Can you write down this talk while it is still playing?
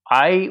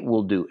I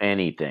will do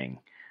anything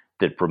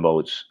that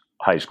promotes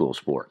high school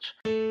sports.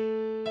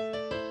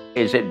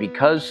 Is it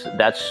because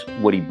that's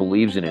what he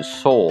believes in his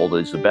soul that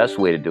is the best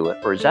way to do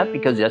it? Or is that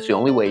because that's the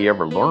only way he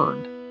ever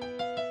learned?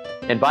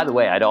 And by the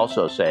way, I'd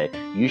also say,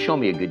 you show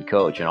me a good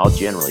coach and I'll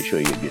generally show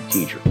you a good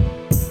teacher.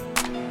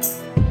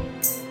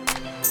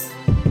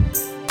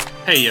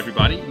 Hey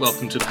everybody,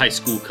 welcome to the High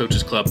School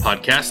Coaches Club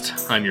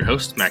podcast. I'm your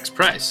host, Max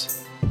Price.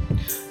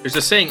 There's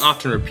a saying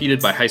often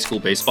repeated by high school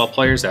baseball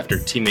players after a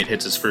teammate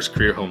hits his first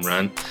career home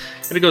run,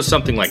 and it goes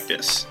something like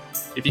this.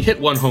 If you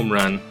hit one home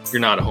run, you're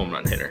not a home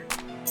run hitter.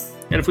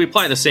 And if we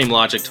apply the same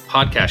logic to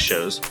podcast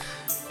shows,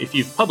 if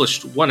you've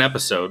published one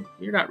episode,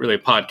 you're not really a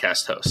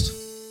podcast host.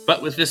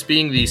 But with this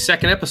being the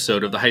second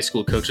episode of the High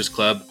School Coaches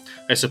Club,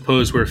 I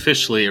suppose we're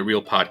officially a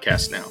real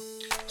podcast now.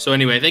 So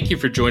anyway, thank you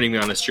for joining me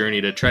on this journey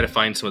to try to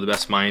find some of the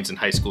best minds in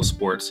high school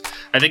sports.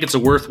 I think it's a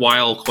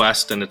worthwhile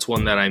quest, and it's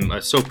one that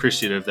I'm so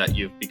appreciative that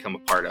you've become a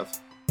part of.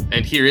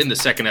 And here in the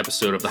second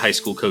episode of the High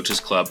School Coaches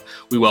Club,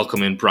 we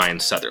welcome in Brian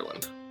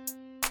Sutherland.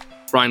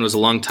 Brian was a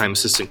longtime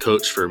assistant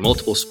coach for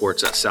multiple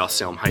sports at South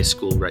Salem High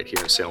School right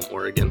here in Salem,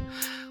 Oregon.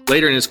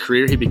 Later in his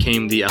career, he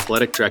became the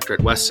athletic director at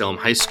West Salem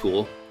High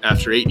School.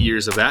 After 8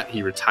 years of that,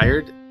 he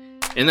retired.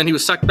 And then he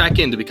was sucked back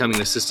into becoming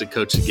an assistant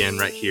coach again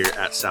right here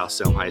at South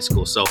Salem High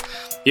School. So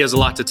he has a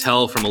lot to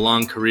tell from a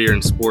long career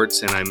in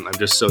sports, and I'm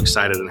just so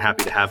excited and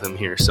happy to have him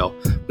here. So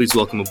please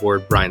welcome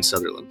aboard Brian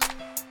Sutherland.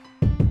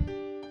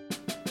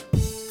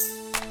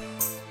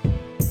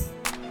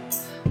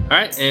 All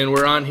right, and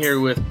we're on here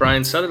with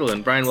Brian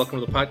Sutherland. Brian, welcome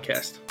to the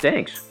podcast.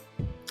 Thanks.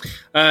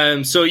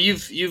 So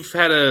you've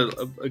had a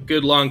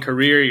good long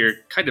career. You're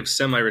kind of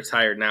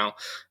semi-retired now.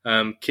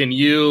 Can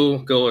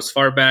you go as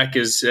far back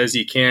as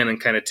you can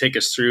and kind of take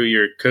us through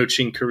your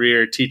coaching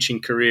career,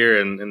 teaching career,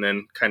 and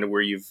then kind of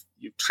where you've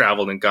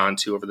traveled and gone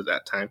to over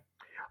that time?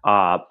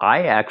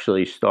 I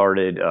actually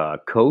started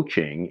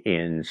coaching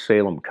in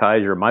Salem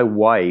Kaiser. My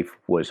wife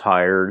was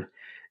hired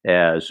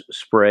as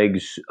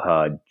Sprague's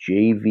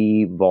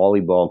JV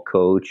volleyball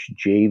coach,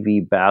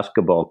 JV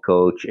basketball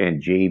coach,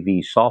 and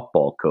JV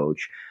softball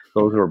coach.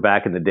 Those were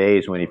back in the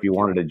days when if you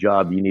wanted a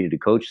job, you needed to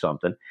coach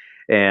something.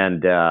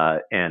 And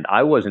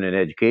I wasn't in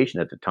education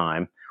at the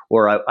time,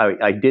 or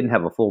I didn't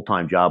have a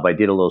full-time job. I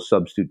did a little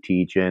substitute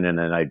teaching, and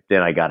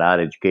then I got out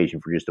of education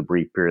for just a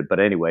brief period.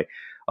 But anyway,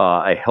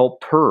 I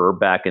helped her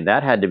back, and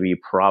that had to be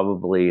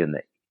probably in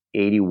the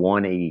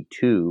 81,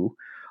 82,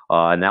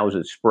 and that was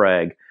at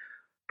Sprague.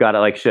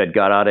 Like I said,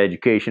 got out of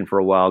education for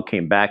a while,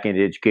 came back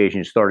into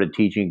education, started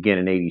teaching again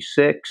in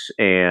 86.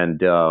 And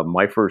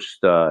my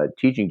first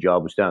teaching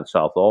job was down in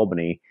South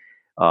Albany.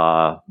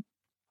 And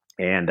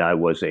I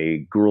was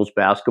a girls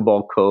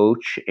basketball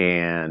coach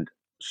and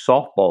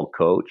softball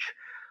coach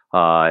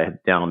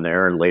down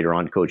there. And later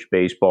on coached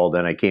baseball.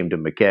 Then I came to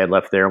McKay. I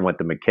left there and went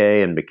to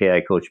McKay. And McKay,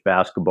 I coached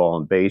basketball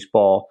and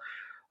baseball.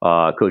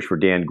 Coached for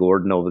Dan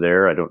Gordon over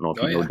there. I don't know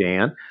if you know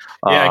Dan.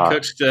 Yeah, I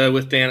coached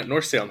with Dan at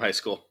North Salem High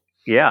School.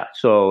 Yeah,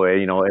 so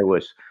it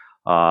was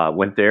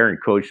went there and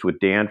coached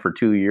with Dan for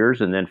 2 years,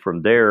 and then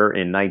from there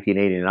in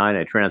 1989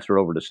 I transferred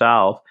over to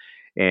South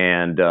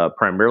and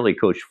primarily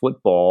coached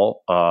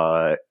football.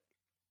 But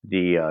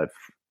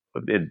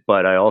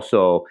I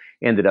also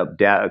ended up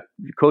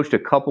coached a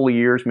couple of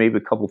years, maybe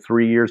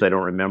 3 years, I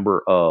don't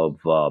remember, of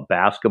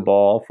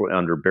basketball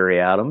under Barry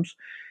Adams,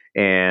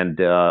 and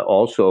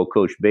also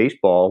coached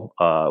baseball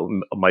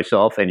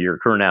myself and your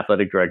current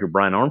athletic director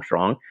Brian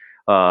Armstrong.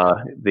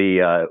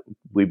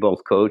 We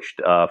both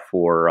coached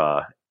for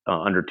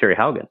under Terry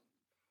Haugen.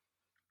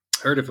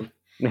 Heard of him?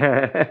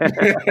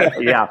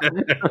 Yeah.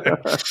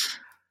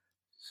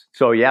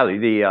 So yeah,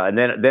 and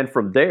then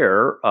from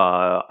there,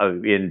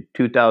 in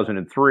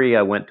 2003,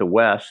 I went to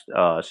West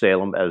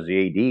Salem as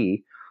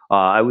the AD.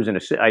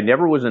 I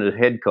never was a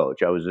head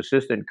coach. I was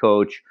assistant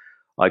coach.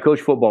 I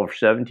coached football for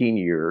 17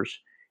 years.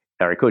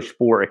 I coached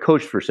sport. I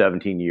coached for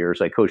 17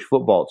 years. I coached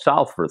football at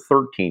South for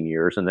 13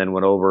 years, and then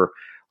went over.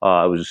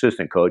 I was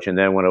assistant coach, and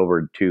then went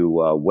over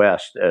to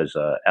West as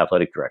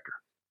athletic director.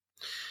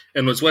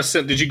 And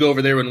did you go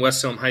over there when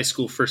West Salem High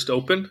School first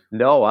opened?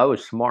 No, I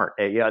was smart.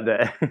 Yeah,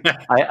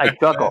 I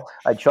chuckle.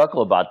 I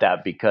chuckle about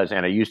that because,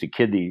 and I used to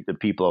kid the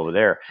people over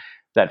there.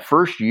 That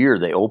first year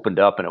they opened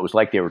up, and it was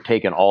like they were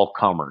taking all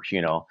comers,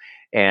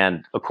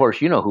 And of course,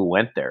 you know who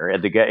went there.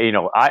 And the guy,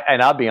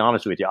 I'll be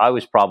honest with you, I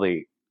was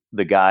probably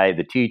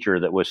the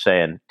teacher that was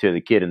saying to the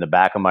kid in the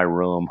back of my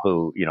room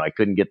who, I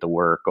couldn't get to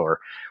work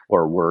or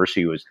worse,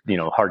 he was,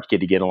 hard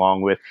kid to get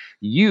along with.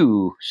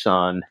 You,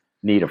 son,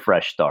 need a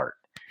fresh start.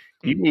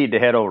 You need to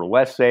head over to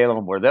West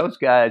Salem where those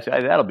guys,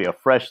 that'll be a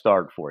fresh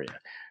start for you.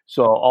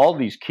 So all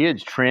these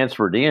kids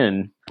transferred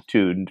in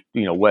to,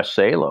 West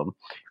Salem.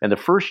 And the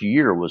first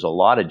year was a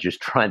lot of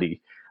just trying to,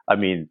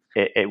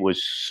 it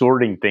was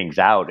sorting things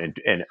out.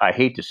 And I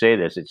hate to say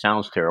this, it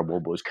sounds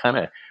terrible, but it was kind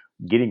of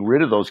getting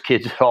rid of those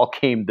kids that all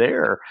came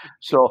there.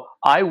 So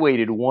I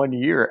waited 1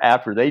 year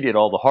after they did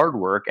all the hard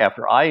work,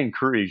 after I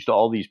encouraged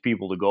all these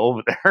people to go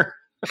over there.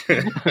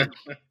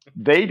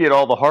 They did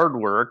all the hard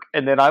work,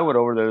 and then I went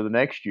over there the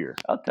next year.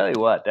 I'll tell you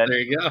what. There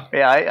you go.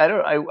 Yeah,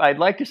 I'd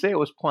like to say it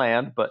was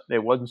planned, but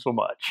it wasn't so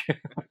much.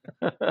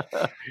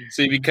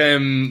 So you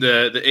became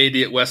the AD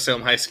at West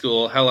Salem High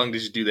School. How long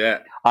did you do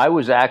that? I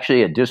was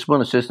actually a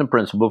discipline assistant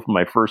principal for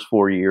my first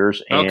 4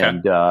 years,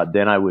 and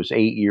then I was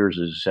 8 years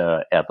as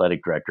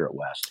athletic director at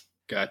West.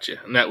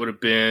 Gotcha. And that would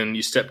have been,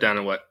 you stepped down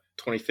in what,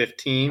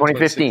 2015?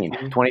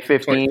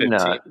 2015,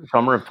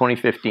 summer of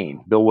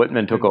 2015. Bill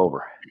Whitman took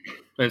over.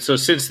 And so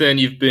since then,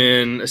 you've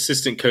been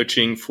assistant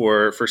coaching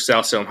for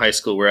South Salem High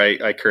School, where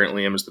I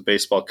currently am as the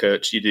baseball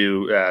coach. You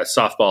do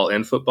softball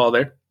and football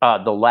there?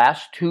 The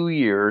last 2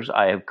 years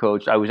I have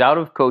coached. I was out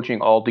of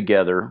coaching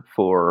altogether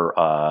for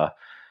a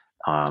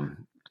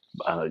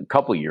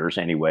couple of years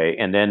anyway.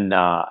 And then,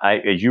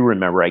 as you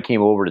remember, I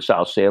came over to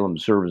South Salem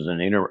to serve as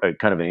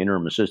kind of an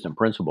interim assistant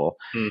principal.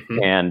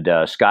 Mm-hmm.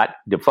 And Scott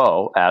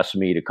Defoe asked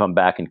me to come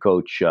back and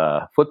coach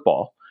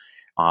football.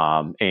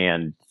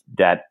 And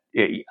that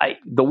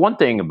the one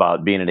thing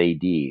about being an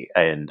AD,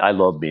 and I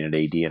love being an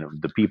AD,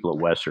 and the people at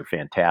West are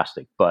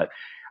fantastic, but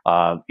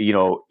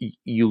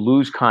you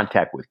lose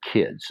contact with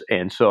kids.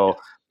 And so,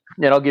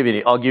 and I'll give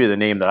you the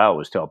name that I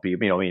always tell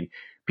people.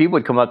 People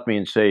would come up to me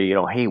and say,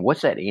 hey,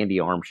 what's that Andy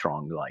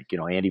Armstrong like?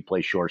 Andy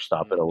plays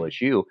shortstop at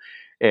OSU,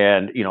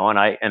 and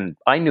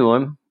I knew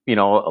him,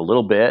 a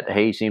little bit.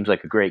 Hey, he seems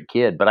like a great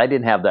kid, but I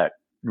didn't have that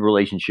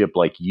relationship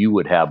like you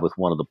would have with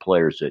one of the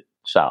players at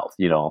South,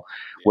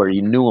 where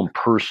you knew him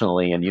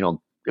personally, and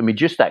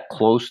just that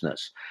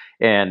closeness.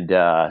 And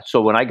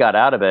so when I got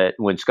out of it,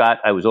 when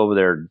I was over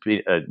there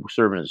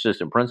serving as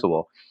assistant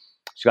principal,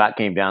 Scott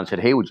came down and said,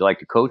 hey, would you like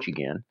to coach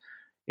again?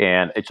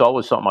 And it's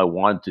always something I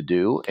wanted to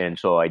do. And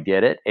so I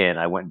did it, and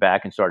I went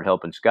back and started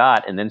helping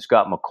Scott. And then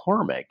Scott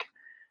McCormick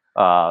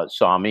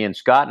saw me, and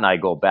Scott and I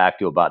go back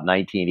to about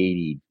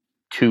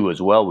 1982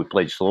 as well. We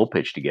played slow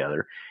pitch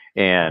together.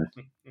 And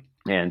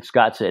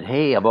Scott said,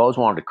 hey, I've always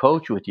wanted to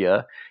coach with you,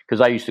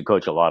 because I used to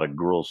coach a lot of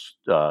girls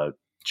softball,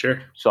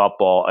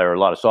 or a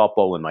lot of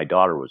softball when my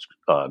daughter was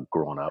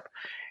growing up.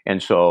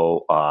 And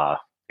so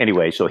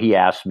anyway, so he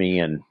asked me,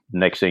 and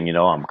next thing you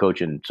know, I'm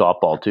coaching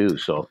softball too.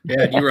 So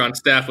yeah, you were on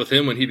staff with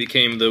him when he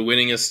became the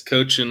winningest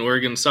coach in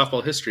Oregon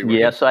softball history.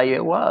 Yes, I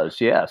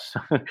was. Yes.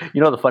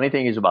 The funny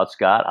thing is about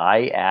Scott,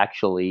 I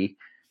actually,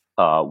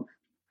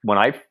 when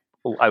I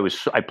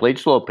played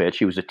slow pitch,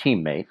 he was a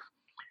teammate.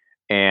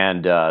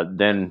 And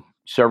then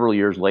several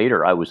years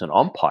later, I was an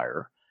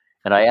umpire,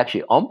 and I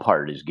actually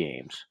umpired his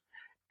games.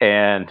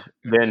 And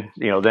then,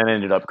 then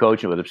ended up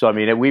coaching with him. So,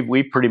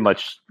 we've pretty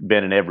much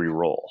been in every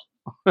role.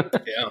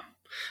 Yeah.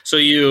 So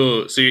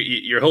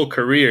your whole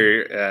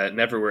career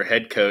never were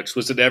head coach.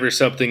 Was it ever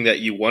something that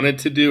you wanted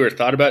to do or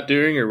thought about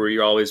doing, or were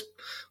you always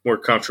more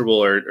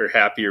comfortable or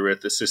happier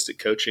with assistant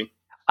coaching?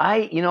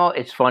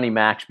 It's funny,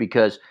 Max,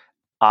 because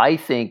I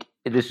think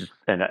this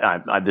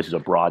is a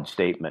broad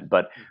statement,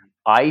 but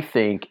I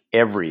think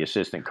every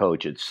assistant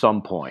coach at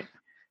some point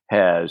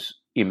has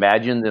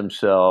imagined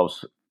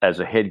themselves as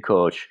a head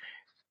coach,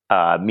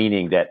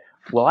 meaning that,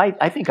 well,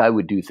 I think I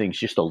would do things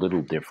just a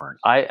little different.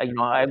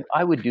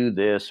 I would do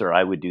this, or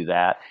I would do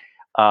that.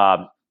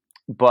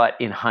 But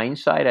in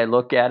hindsight, I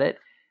look at it,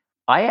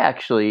 I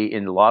actually,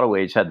 in a lot of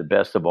ways, had the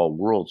best of all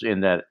worlds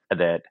in that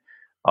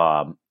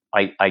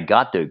I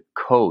got to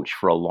coach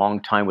for a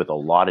long time with a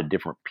lot of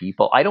different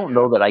people. I don't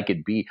know that I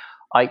could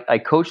I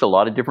coached a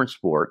lot of different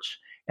sports,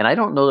 and I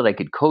don't know that I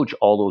could coach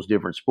all those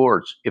different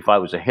sports if I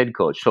was a head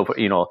coach. So,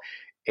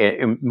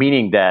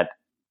 meaning that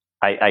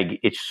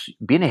it's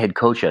being a head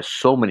coach has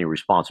so many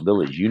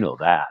responsibilities.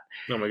 That.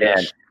 Oh my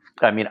gosh.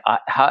 And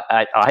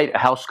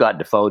how Scott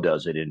Defoe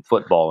does it in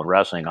football and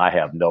wrestling, I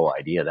have no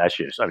idea. That's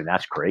just,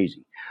 that's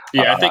crazy.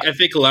 Yeah, I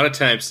think a lot of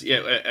times,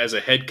 as a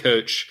head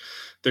coach,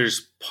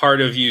 there's part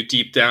of you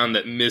deep down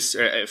that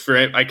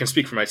I can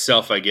speak for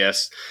myself, I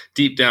guess,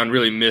 deep down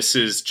really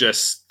misses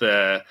just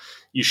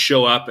you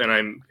show up and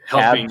I'm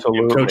helping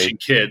and coaching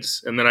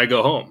kids, and then I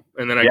go home,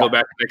 and then I go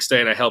back the next day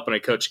and I help and I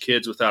coach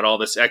kids without all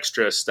this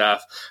extra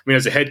stuff.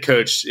 As a head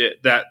coach,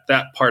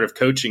 that part of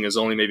coaching is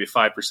only maybe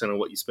 5% of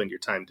what you spend your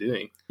time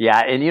doing. Yeah,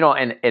 and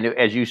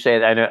as you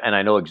say,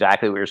 I know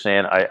exactly what you're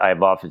saying.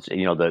 I've often said,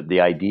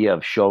 the idea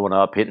of showing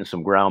up, hitting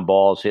some ground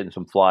balls, hitting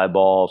some fly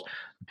balls,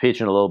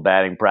 pitching a little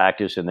batting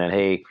practice, and then,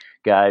 hey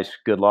guys,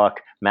 good luck.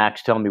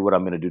 Max, tell me what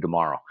I'm going to do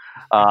tomorrow.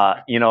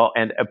 But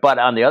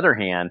on the other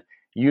hand,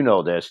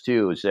 this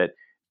too, is that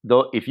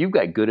if you've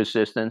got good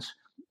assistants,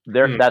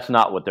 that's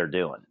not what they're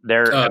doing.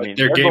 They're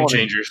game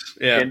changers.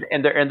 Yeah.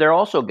 And they're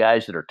also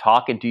guys that are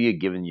talking to you,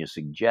 giving you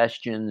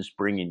suggestions,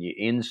 bringing you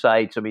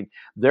insights.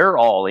 They're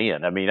all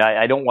in.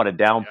 I don't want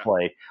to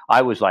downplay. Yeah.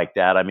 I was like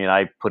that.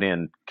 I put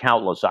in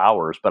countless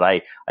hours, but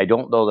I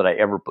don't know that I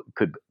ever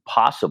could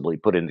possibly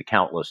put in the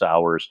countless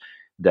hours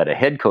that a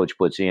head coach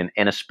puts in,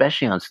 and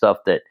especially on stuff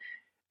that,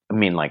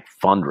 like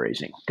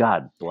fundraising.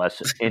 God bless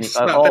it.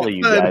 All of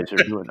you guys are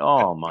doing.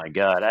 Oh my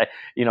God!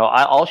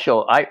 I'll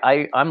show.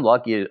 I'm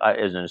lucky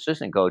as an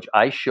assistant coach.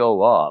 I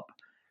show up,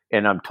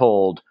 and I'm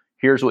told,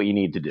 "Here's what you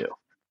need to do."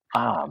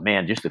 Oh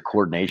man, just the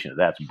coordination of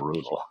that's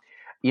brutal.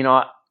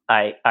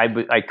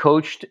 I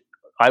coached.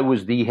 I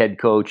was the head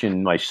coach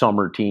in my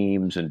summer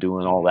teams and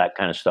doing all that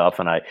kind of stuff,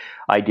 and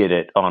I did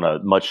it on a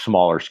much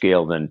smaller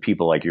scale than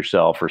people like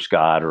yourself or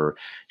Scott or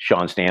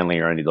Sean Stanley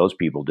or any of those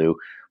people do.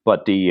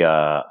 But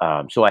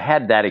so I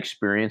had that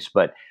experience.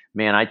 But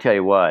man, I tell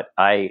you what,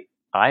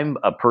 I'm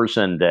a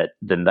person that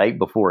the night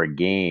before a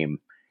game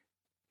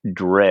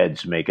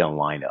dreads making a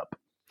lineup.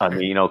 I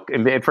mean,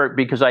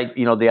 because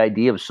the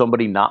idea of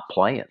somebody not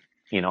playing,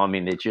 I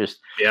mean, it's just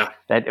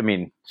that. I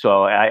mean,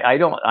 so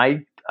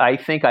I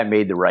think I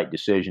made the right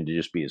decision to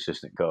just be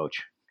assistant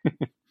coach.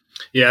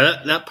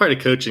 Yeah, that part of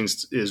coaching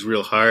is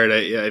real hard.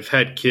 I've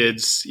had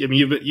kids. I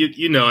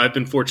mean, I've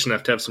been fortunate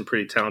enough to have some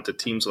pretty talented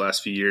teams the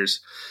last few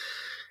years.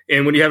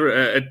 And when you have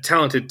a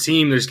talented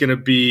team, there's going to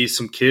be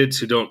some kids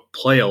who don't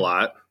play a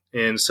lot.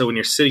 And so when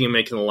you're sitting and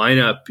making the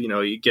lineup,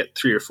 you get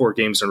 3 or 4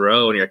 games in a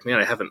row and you're like, man,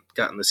 I haven't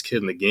gotten this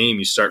kid in the game.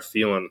 You start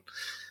feeling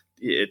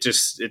it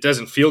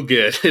doesn't feel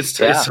good. It's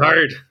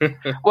hard.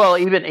 Well,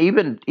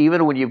 even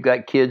when you've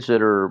got kids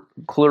that are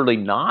clearly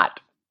not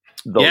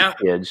those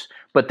kids,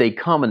 but they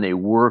come and they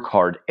work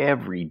hard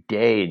every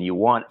day and you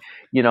want,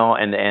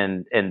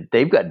 and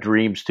they've got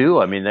dreams too.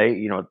 I mean,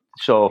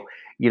 so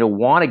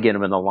want to get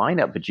them in the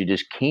lineup, but you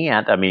just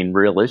can't. I mean,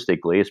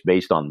 realistically, it's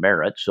based on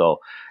merit. So,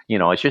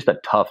 it's just a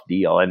tough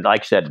deal. And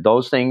like I said,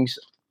 those things,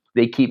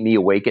 they keep me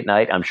awake at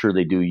night. I'm sure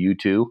they do you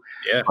too.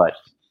 Yeah. But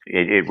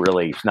it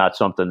really is not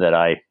something that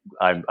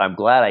I'm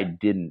glad I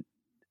didn't.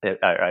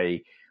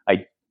 I'm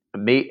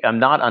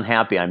not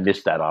unhappy I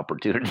missed that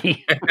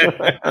opportunity.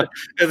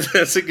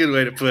 That's a good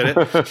way to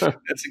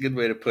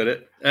put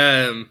it.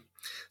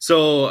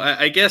 So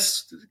I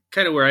guess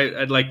kind of where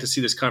I'd like to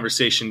see this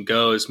conversation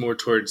go is more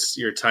towards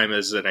your time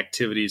as an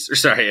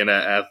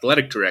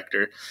athletic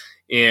director,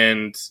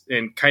 and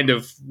kind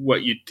of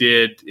what you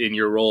did in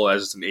your role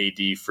as an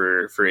AD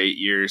for 8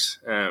 years.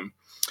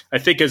 I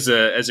think as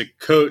a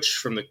coach,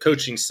 from the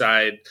coaching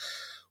side,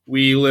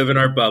 we live in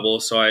our bubble.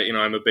 So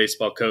I'm a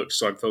baseball coach,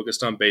 so I'm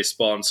focused on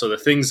baseball. And so the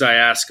things I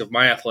ask of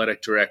my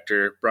athletic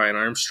director, Brian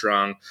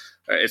Armstrong,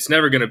 it's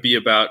never going to be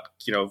about,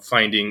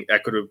 finding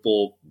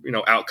equitable,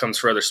 outcomes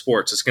for other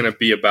sports. It's going to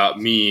be about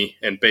me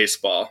and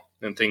baseball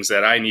and things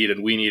that I need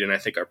and we need, and I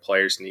think our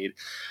players need.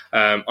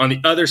 On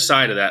the other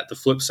side of that, the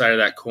flip side of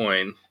that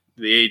coin,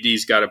 the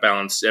AD's got to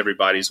balance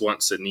everybody's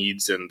wants and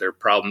needs and their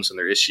problems and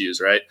their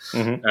issues, right?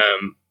 Mm-hmm.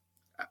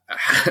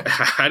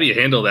 How do you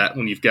handle that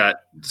when you've got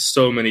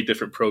so many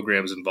different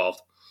programs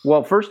involved?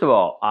 Well, first of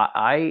all,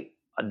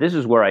 this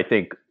is where I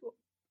think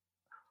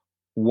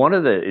one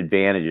of the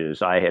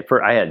advantages I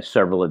had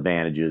several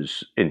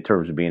advantages in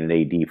terms of being an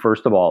AD.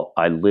 First of all,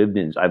 I've lived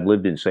in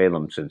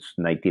Salem since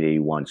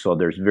 1981, so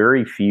there's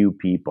very few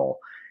people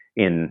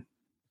in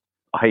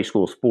high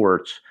school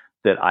sports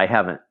that I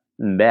haven't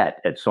met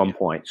at some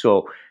point.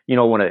 So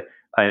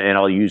and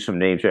I'll use some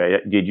names.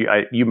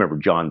 You remember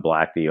John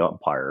Black, the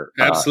umpire?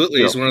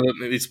 Absolutely,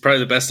 he's probably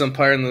the best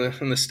umpire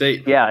in the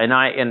state. Yeah, and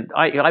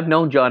I've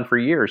known John for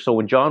years. So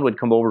when John would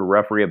come over to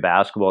referee a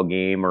basketball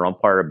game or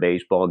umpire a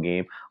baseball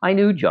game, I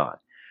knew John.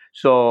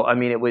 So I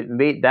mean,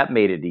 that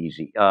made it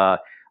easy. I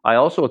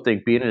also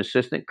think being an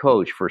assistant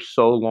coach for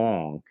so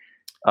long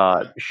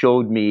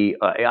showed me.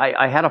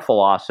 I had a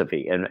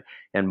philosophy,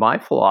 and my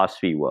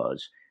philosophy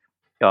was,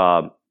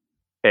 and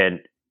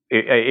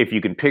if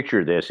you can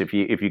picture this, if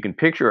you can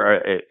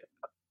picture,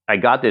 I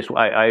got this.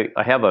 I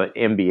have an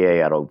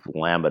MBA out of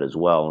Lambert as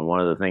well, and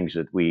one of the things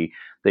that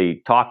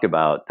they talked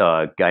about,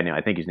 a guy named,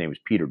 I think his name is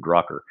Peter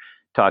Drucker,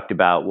 talked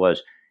about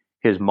was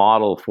his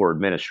model for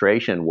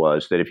administration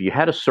was that if you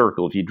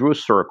drew a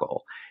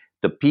circle,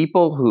 the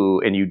people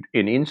and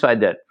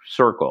inside that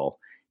circle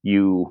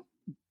you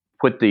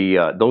put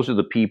those are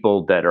the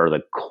people that are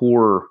the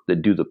core,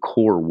 that do the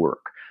core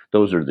work.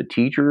 Those are the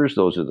teachers.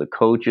 Those are the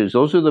coaches.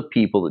 Those are the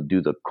people that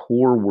do the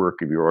core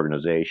work of your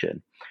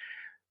organization.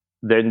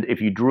 Then if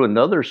you drew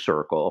another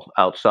circle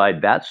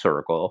outside that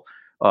circle,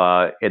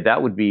 that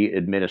would be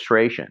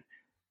administration.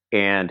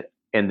 And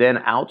then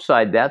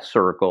outside that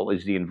circle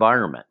is the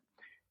environment.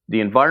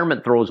 The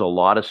environment throws a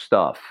lot of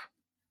stuff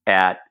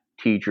at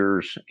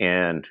teachers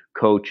and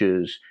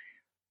coaches.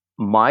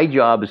 My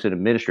job as an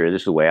administrator,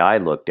 this is the way I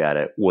looked at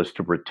it, was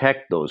to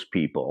protect those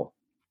people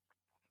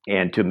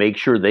and to make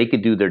sure they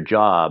could do their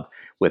job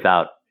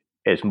without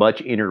as much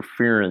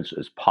interference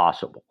as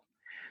possible.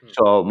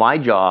 So my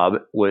job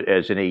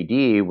as an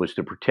AD was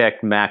to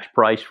protect Max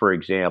Price, for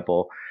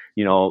example,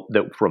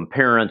 that from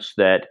parents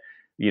that,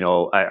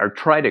 are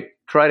try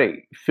to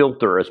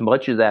filter as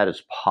much of that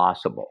as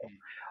possible.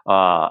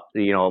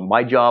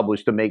 My job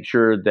was to make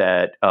sure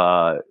that,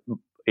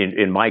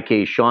 in my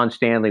case, Sean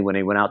Stanley, when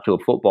he went out to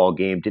a football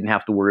game, didn't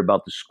have to worry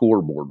about the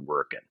scoreboard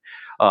working.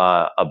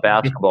 A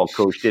basketball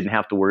coach didn't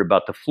have to worry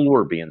about the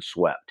floor being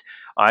swept.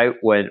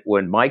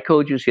 When my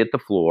coaches hit the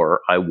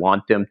floor, I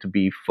want them to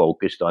be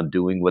focused on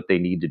doing what they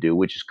need to do,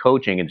 which is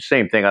coaching. And the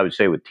same thing I would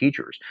say with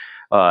teachers.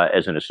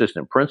 As an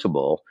assistant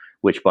principal,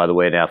 which, by the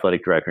way, an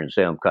athletic director in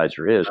Salem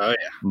Keizer is. Oh, yeah.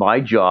 My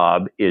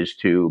job is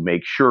to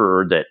make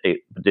sure that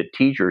that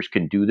teachers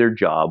can do their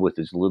job with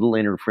as little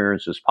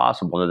interference as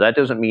possible. Now, that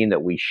doesn't mean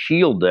that we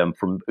shield them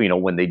from,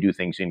 when they do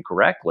things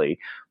incorrectly,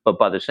 but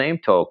by the same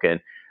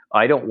token,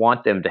 I don't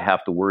want them to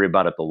have to worry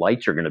about if the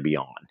lights are going to be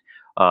on.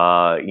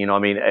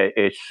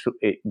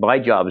 My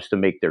job is to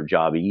make their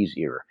job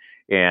easier,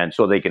 and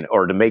so they can,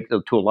 or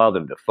to allow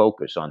them to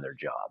focus on their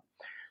job.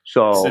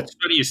 So it's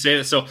funny you say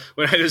that. So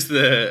when I was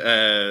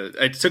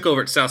I took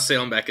over at South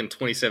Salem back in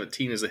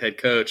 2017 as the head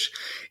coach,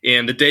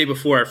 and the day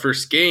before our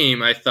first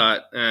game, I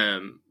thought,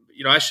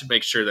 I should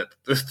make sure that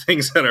the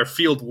things on our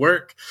field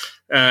work.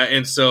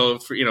 And so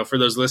for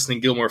those listening,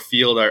 Gilmore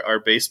Field, our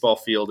baseball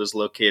field is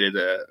located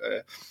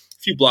a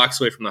few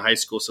blocks away from the high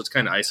school, so it's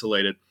kind of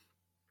isolated.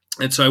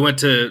 And so I went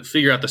to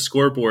figure out the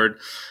scoreboard,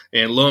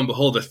 and lo and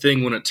behold, the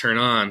thing wouldn't turn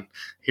on.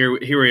 Here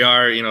we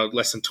are,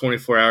 less than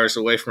 24 hours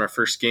away from our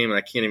first game, and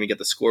I can't even get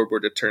the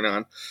scoreboard to turn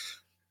on.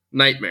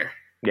 Nightmare.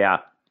 Yeah,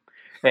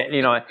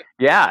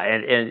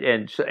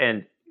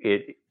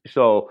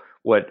 So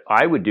what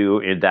I would do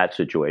in that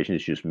situation,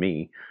 it's just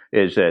me,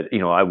 is that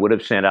I would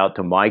have sent out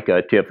to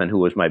Micah Tiffin, who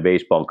was my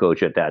baseball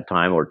coach at that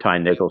time, or Ty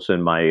Nicholson,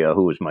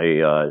 who was my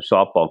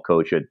softball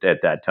coach at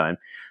that time.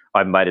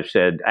 I might have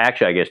said,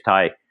 actually, I guess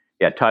Ty.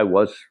 Yeah,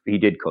 he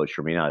did coach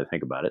for me, now that I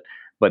think about it.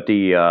 But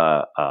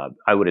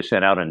I would have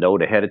sent out a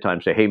note ahead of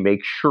time, say, hey,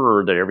 make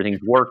sure that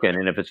everything's working.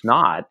 And if it's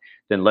not,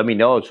 then let me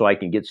know so I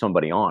can get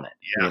somebody on it.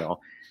 Yeah.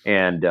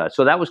 And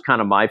so that was kind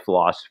of my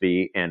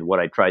philosophy and what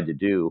I tried to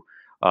do.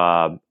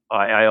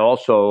 I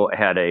also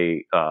had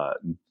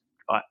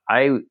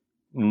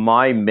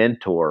my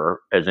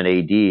mentor as an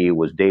AD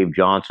was Dave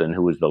Johnson,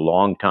 who was the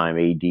longtime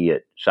AD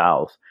at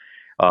South.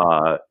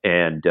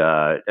 And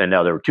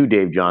now there were two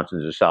Dave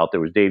Johnsons at South.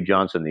 There was Dave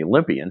Johnson, the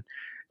Olympian,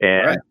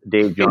 and right.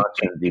 Dave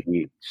Johnson,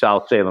 the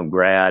South Salem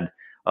grad.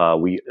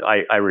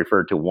 I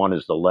refer to one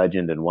as the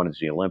legend and one as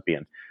the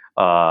Olympian.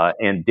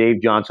 And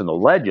Dave Johnson, the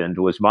legend,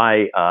 was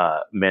my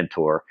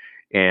mentor.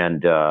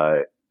 And,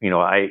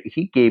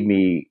 he gave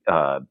me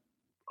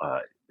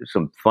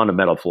some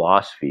fundamental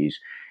philosophies.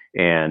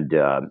 And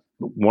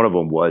one of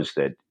them was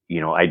that,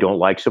 I don't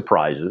like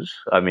surprises.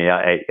 I mean,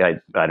 I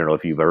don't know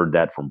if you've heard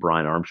that from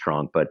Brian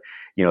Armstrong, but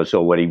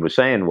so what he was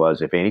saying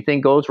was, if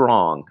anything goes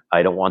wrong,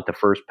 I don't want the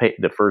first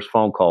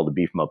phone call to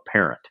be from a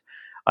parent.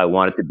 I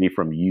want it to be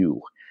from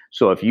you.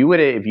 So if you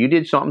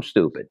did something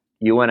stupid,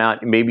 you went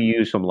out and maybe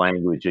used some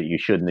language that you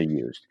shouldn't have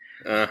used.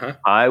 Uh-huh.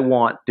 I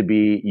want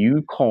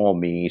you call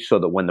me so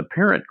that when the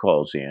parent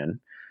calls in,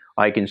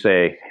 I can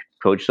say,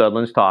 Coach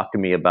Sutherland's talked to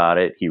me about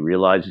it. He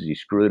realizes he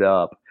screwed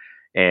up,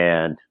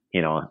 and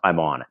I'm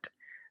on it.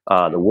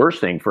 The worst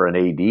thing for an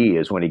AD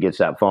is when he gets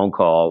that phone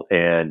call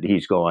and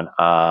he's going,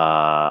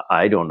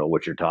 I don't know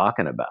what you're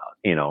talking about,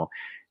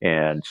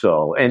 and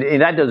so,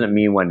 and that doesn't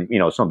mean when,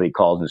 somebody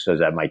calls and says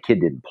that my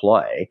kid didn't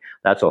play,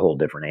 that's a whole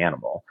different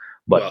animal.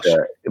 But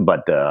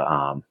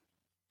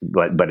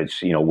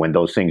it's, when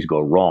those things go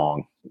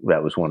wrong,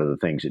 that was one of the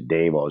things that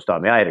Dave always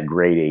taught me. I had a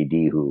great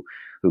AD who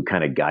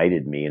kind of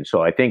guided me. And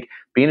so I think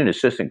being an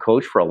assistant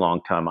coach for a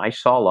long time, I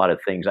saw a lot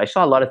of things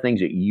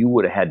that you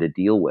would have had to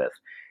deal with.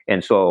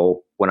 And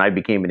so when I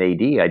became an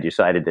AD, I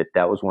decided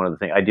that was one of the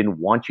things. I didn't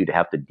want you to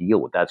have to deal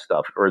with that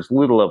stuff, or as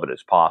little of it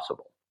as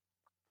possible.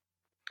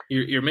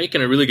 You're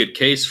making a really good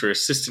case for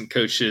assistant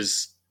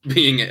coaches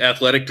being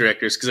athletic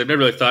directors, because I've never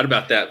really thought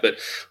about that. But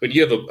when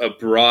you have a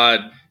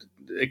broad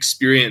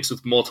experience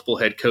with multiple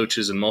head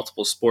coaches in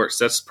multiple sports,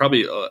 that's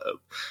probably, to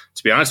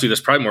be honest with you,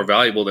 that's probably more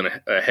valuable than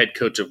a head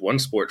coach of one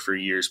sport for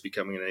years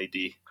becoming an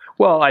AD.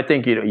 Well, I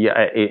think,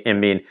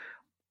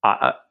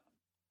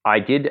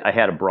 I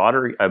had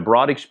a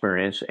broad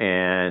experience,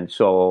 and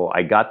so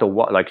I got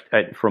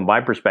to from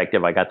my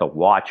perspective, I got to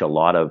watch a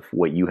lot of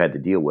what you had to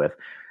deal with,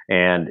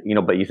 and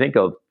but you think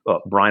of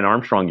Brian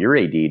Armstrong, your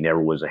AD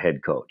never was a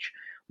head coach,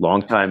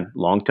 long time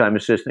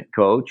assistant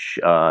coach.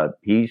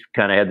 He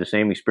kind of had the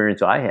same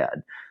experience I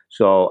had,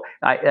 so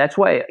that's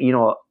why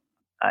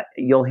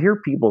you'll hear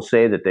people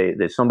say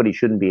that somebody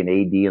shouldn't be an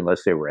AD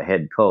unless they were a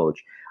head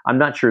coach. I'm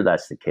not sure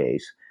that's the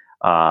case,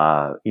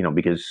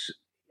 because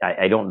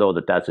I don't know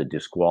that that's a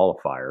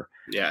disqualifier.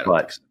 Yeah,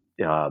 but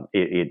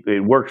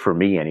it worked for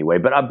me anyway.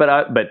 But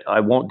I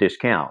won't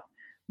discount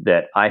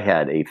that I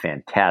had a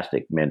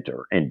fantastic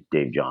mentor in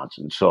Dave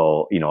Johnson.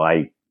 So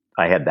I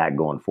had that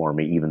going for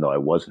me, even though I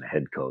wasn't a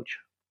head coach.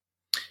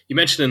 You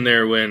mentioned in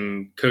there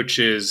when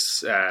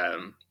coaches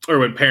or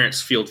when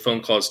parents field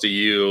phone calls to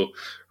you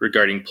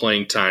regarding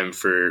playing time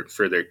for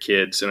their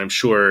kids, and I'm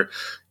sure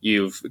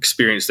you've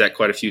experienced that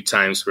quite a few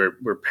times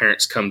where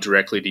parents come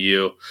directly to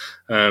you.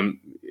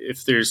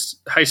 If there's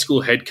high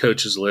school head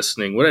coaches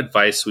listening, what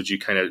advice would you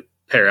kind of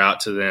pair out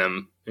to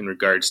them in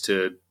regards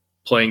to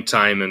playing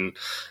time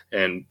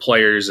and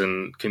players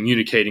and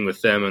communicating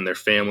with them and their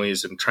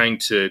families and trying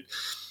to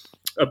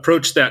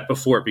approach that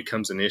before it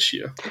becomes an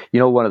issue?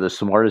 One of the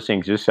smartest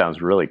things, this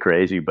sounds really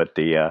crazy, but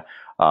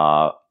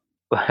I'm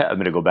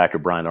going to go back to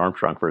Brian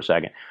Armstrong for a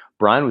second.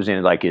 Brian was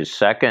in like his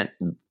second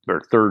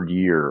or third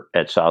year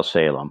at South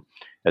Salem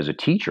as a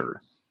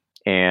teacher.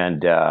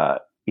 and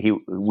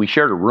we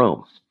shared a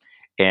room.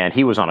 And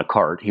he was on a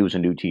cart. He was a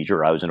new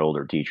teacher. I was an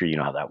older teacher. You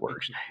know how that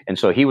works. And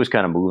so he was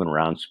kind of moving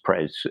around.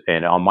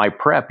 And on my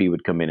prep, he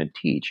would come in and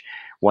teach.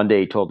 One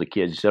day he told the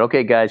kids, he said,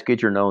 "Okay, guys,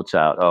 get your notes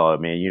out." Oh,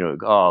 man,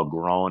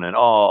 groaning,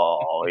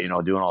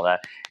 doing all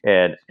that.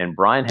 And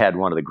Brian had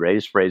one of the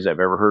greatest phrases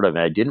I've ever heard of.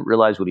 And I didn't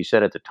realize what he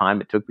said at the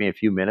time. It took me a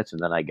few minutes,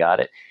 and then I got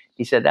it.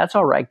 He said, "That's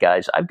all right,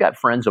 guys. I've got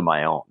friends of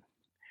my own."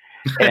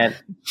 And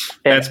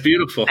that's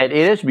beautiful. And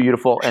it is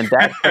beautiful. And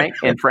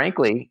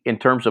frankly, in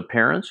terms of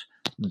parents,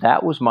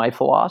 that was my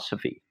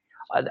philosophy.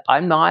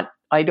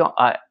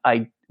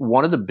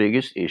 One of the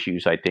biggest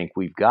issues I think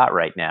we've got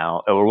right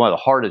now, or one of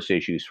the hardest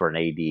issues for an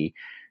AD,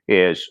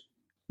 is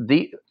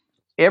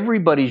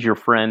everybody's your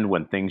friend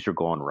when things are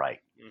going right.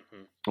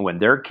 Mm-hmm. When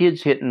their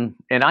kid's hitting,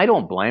 and I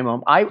don't blame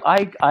them.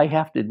 I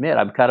have to admit,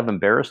 I'm kind of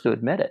embarrassed to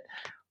admit it.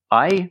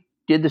 I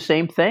did the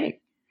same thing.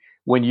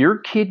 When your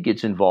kid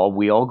gets involved,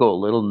 we all go a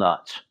little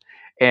nuts.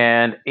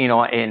 And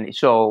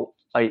so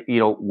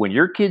when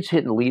your kid's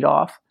hitting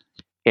leadoff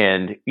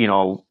and,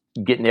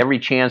 getting every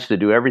chance to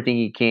do everything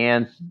he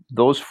can,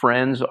 those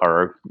friends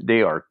are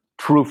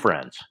true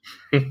friends.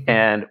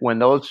 And when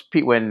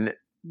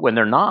when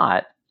they're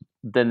not,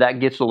 then that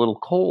gets a little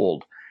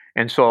cold.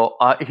 And so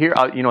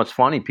it's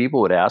funny.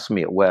 People would ask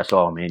me at West,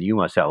 "Oh man, you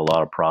must have a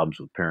lot of problems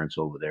with parents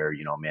over there."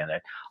 Man,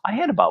 I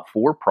had about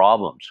 4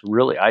 problems.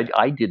 Really,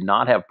 I did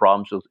not have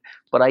problems with,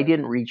 but I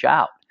didn't reach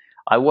out.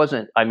 I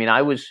wasn't. I mean,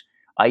 I was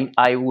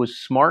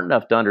smart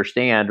enough to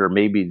understand, or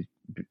maybe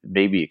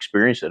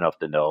experienced enough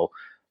to know,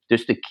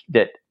 just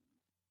that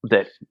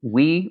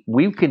we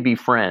can be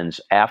friends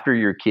after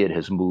your kid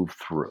has moved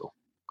through.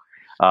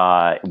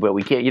 But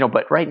we can't,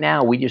 but right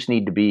now we just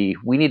need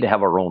to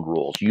have our own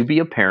rules. You be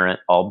a parent,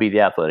 I'll be the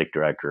athletic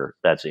director.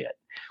 That's it.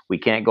 We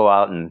can't go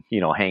out and,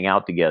 hang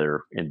out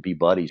together and be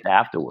buddies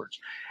afterwards.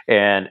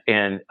 And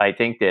I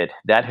think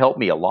that helped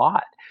me a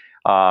lot.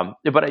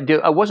 But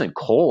I wasn't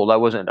cold. I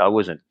wasn't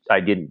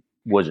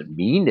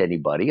mean to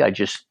anybody. I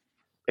just,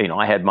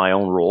 I had my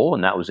own role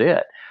and that was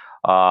it.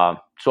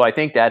 So I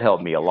think that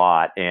helped me a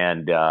lot.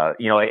 And,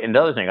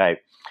 another thing I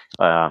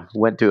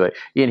went to it.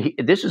 And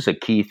this is a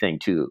key thing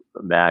too,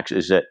 Max,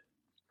 is that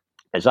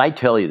as I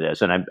tell you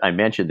this, and I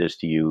mentioned this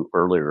to you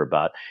earlier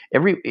about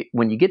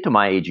when you get to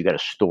my age, you got a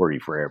story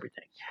for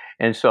everything.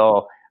 And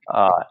so,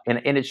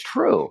 and it's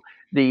true.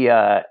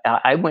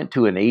 I went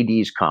to an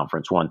AD's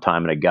conference one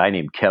time, and a guy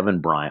named Kevin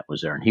Bryant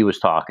was there, and he was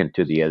talking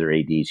to the other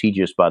ADs. He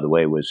just, by the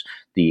way, was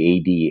the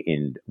AD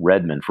in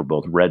Redmond for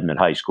both Redmond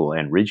High School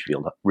and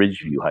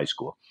Ridgeview High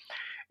School.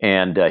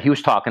 And he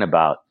was talking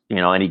about,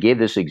 and he gave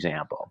this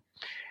example.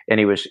 And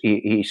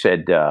he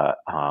said,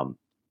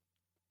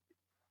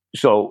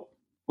 so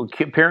a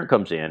parent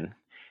comes in,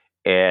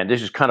 and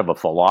this is kind of a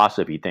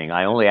philosophy thing.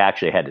 I only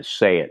actually had to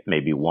say it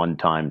maybe one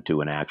time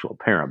to an actual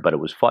parent, but it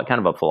was kind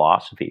of a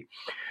philosophy.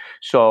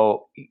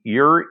 So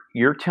you're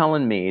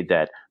telling me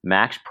that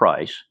Max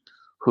Price,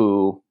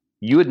 who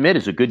you admit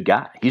is a good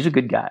guy, he's a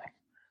good guy,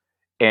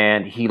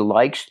 and he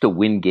likes to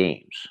win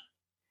games.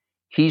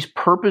 He's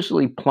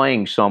purposely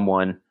playing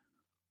someone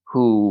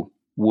who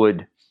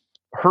would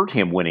hurt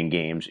him winning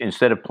games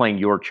instead of playing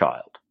your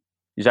child.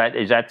 Is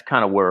that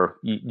kind of where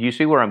you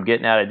see where I'm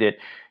getting at? I did.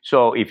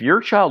 So if your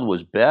child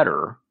was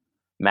better,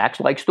 Max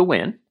likes to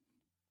win.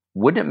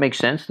 Wouldn't it make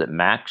sense that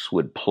Max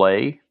would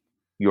play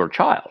your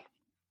child?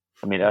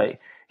 I mean,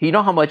 you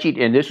know how much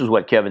and this is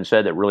what Kevin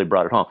said that really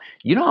brought it home.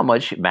 You know how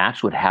much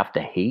Max would have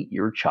to hate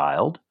your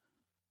child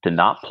to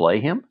not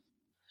play him?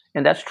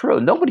 And that's true.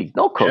 No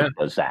coach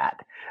does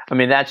that. I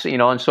mean, that's,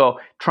 and so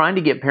trying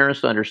to get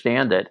parents to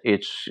understand that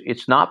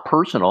it's not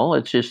personal.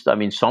 It's just,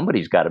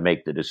 somebody's got to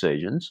make the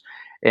decisions.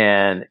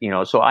 And,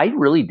 so I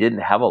really didn't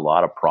have a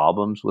lot of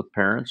problems with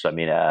parents. I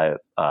mean, I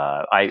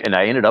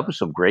ended up with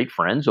some great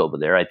friends over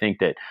there. I think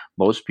that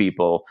most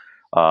people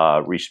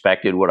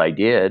respected what I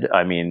did.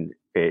 I mean,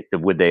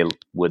 would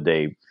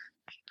they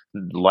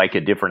like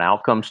a different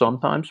outcome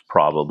sometimes?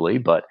 Probably.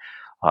 But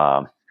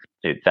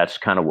that's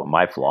kind of what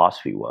my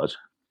philosophy was.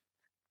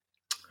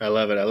 I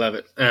love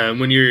it.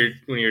 When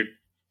you're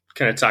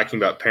kind of talking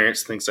about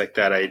parents, things like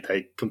that,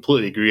 I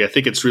completely agree. I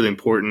think it's really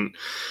important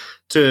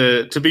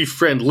to be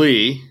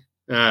friendly,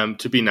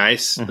 to be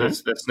nice. Mm-hmm.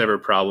 That's never a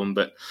problem.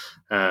 But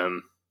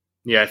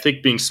I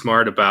think being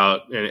smart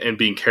about and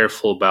being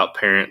careful about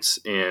parents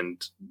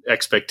and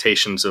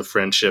expectations of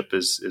friendship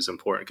is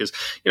important, because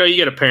you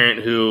get a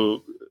parent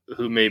who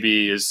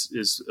maybe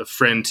is a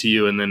friend to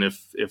you, and then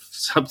if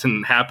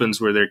something happens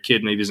where their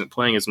kid maybe isn't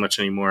playing as much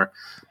anymore,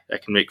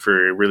 that can make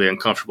for a really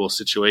uncomfortable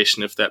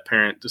situation if that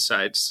parent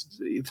decides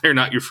they're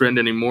not your friend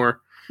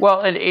anymore.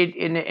 Well, and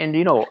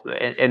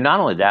not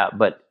only that,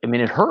 but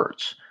it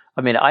hurts.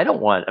 I don't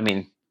want.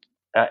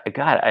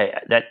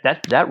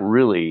 That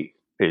really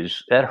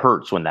is, that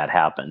hurts when that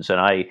happens. And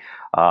I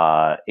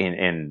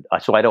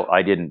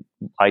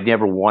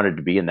never wanted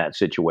to be in that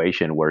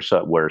situation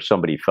where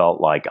somebody felt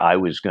like I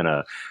was going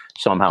to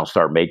somehow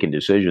start making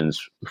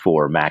decisions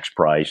for Max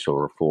Price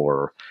or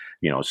for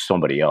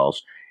somebody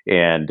else,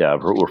 and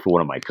or for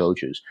one of my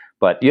coaches.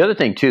 But the other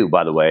thing too,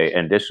 by the way,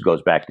 and this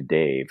goes back to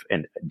Dave,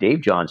 and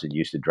Dave Johnson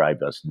used to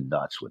drive us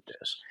nuts with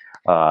this.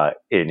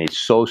 And it's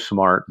so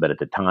smart, but at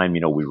the time,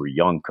 we were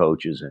young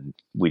coaches and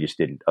we just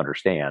didn't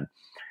understand.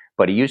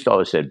 But he used to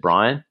always say,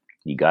 Brian,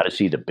 you got to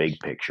see the big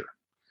picture.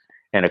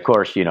 And of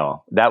course,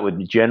 that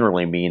would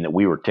generally mean that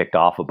we were ticked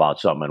off about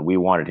something and we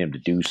wanted him to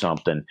do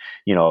something,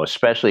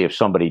 especially if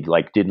somebody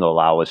didn't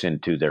allow us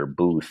into their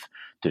booth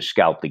to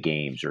scout the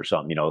games or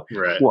something,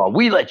 Right. Well,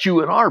 we let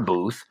you in our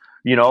booth,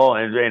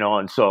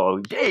 and so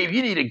Dave,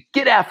 you need to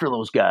get after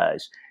those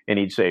guys. And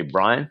he'd say,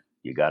 Brian,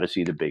 you got to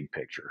see the big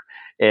picture.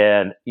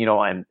 And,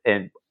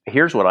 and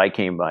here's what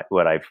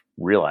I've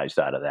realized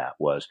out of that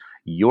was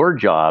your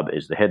job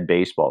as the head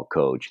baseball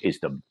coach is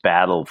to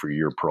battle for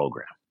your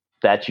program.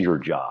 That's your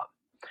job.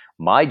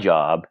 My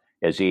job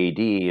as AD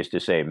is to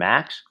say,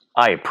 Max,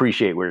 I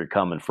appreciate where you're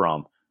coming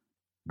from,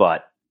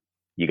 but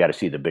you got to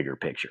see the bigger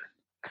picture.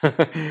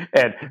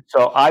 And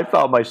so I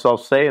found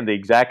myself saying the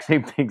exact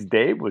same things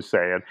Dave was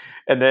saying.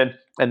 And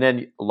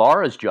then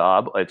Laura's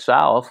job at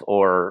South,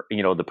 or,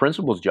 the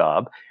principal's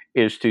job,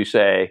 is to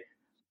say,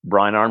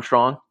 Brian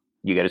Armstrong,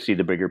 you got to see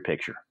the bigger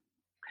picture.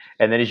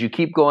 And then as you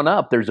keep going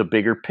up, there's a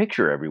bigger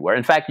picture everywhere.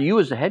 In fact, you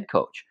as the head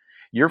coach,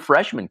 your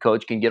freshman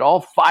coach can get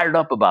all fired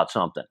up about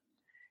something.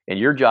 And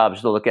your job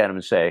is to look at him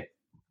and say,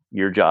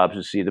 your job is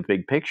to see the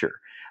big picture.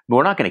 But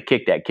we're not going to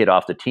kick that kid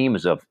off the team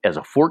as a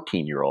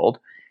 14-year-old.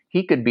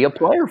 He could be a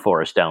player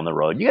for us down the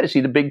road. You got to see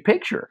the big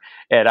picture.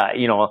 And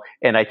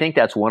I think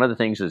that's one of the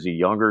things as a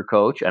younger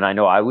coach. And I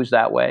know I was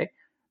that way.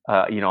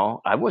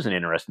 I wasn't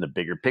interested in the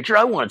bigger picture.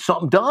 I wanted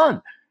something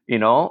done,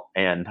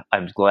 and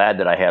I'm glad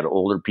that I had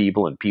older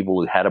people and people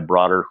who had a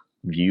broader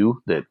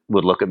view that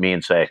would look at me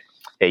and say,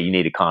 hey, you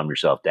need to calm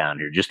yourself down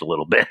here just a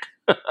little bit.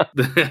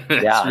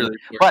 Yeah. Really,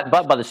 but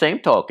by the same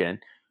token,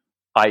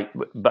 I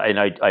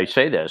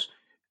say this,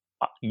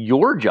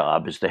 your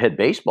job as the head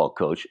baseball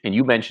coach, and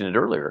you mentioned it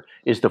earlier,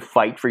 is to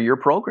fight for your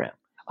program.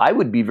 I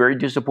would be very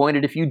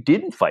disappointed if you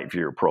didn't fight for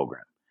your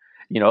program.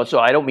 So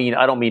I don't mean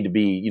to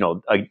be,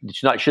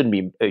 it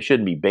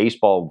shouldn't be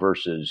baseball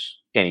versus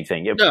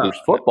anything. There's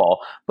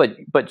football,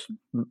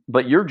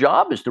 but your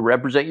job is to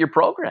represent your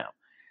program.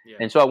 Yeah.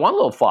 And so I want a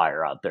little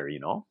fire out there,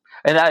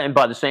 and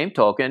by the same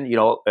token,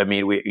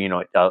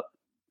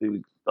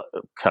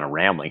 kind of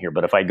rambling here,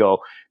 but if I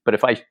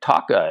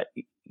talk,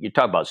 you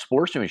talk about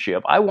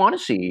sportsmanship, I want to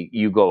see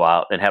you go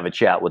out and have a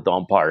chat with the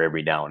umpire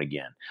every now and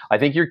again. I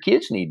think your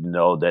kids need to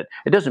know that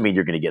it doesn't mean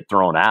you're going to get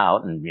thrown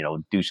out and,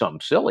 do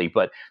something silly,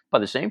 but by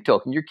the same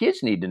token, your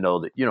kids need to know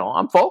that,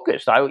 I'm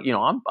focused. I'm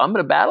going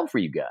to battle for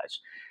you guys.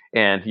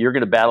 And you're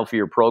going to battle for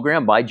your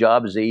program. My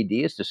job as AD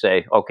is to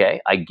say,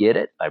 okay, I get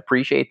it. I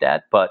appreciate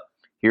that. But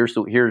here's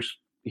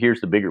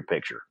the bigger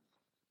picture.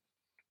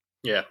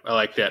 Yeah, I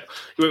like that.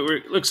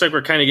 It looks like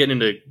we're kind of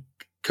getting into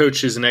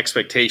coaches and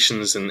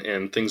expectations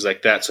and things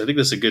like that. So I think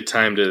this is a good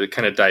time to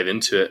kind of dive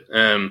into it.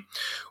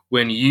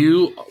 When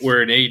you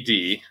were an AD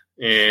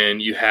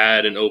and you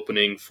had an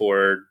opening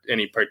for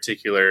any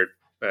particular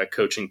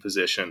coaching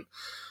position,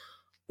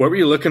 what were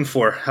you looking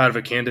for out of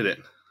a candidate?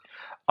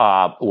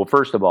 Well,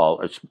 first of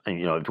all, if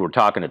we're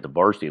talking at the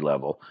varsity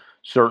level,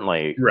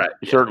 certainly,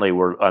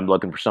 I'm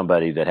looking for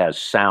somebody that has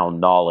sound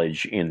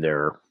knowledge in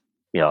their,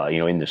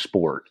 in the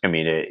sport. I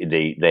mean,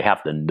 they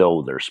have to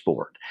know their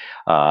sport.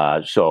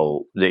 But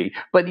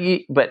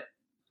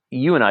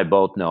you and I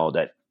both know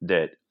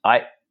that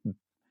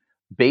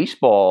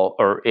baseball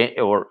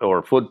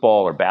or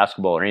football or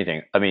basketball or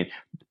anything. I mean,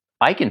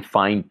 I can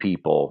find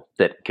people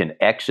that can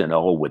X and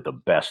O with the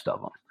best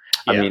of them.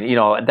 Yeah. I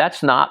mean,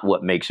 that's not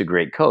what makes a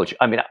great coach.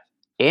 I mean,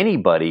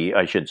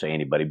 I shouldn't say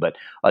anybody, but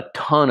a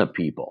ton of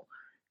people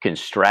can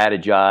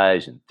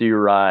strategize and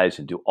theorize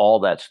and do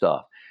all that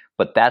stuff.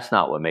 But that's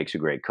not what makes a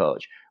great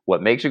coach.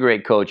 What makes a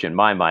great coach, in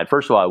my mind,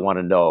 first of all, I want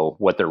to know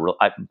what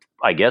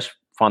I guess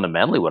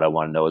fundamentally what I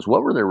want to know is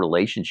what were their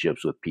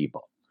relationships with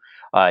people?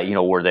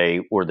 Were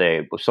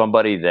they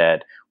somebody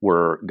that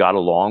got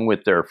along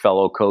with their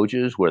fellow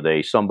coaches? Were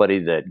they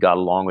somebody that got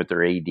along with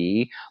their AD?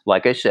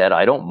 Like I said,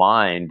 I don't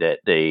mind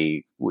that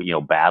they,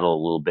 battle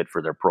a little bit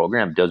for their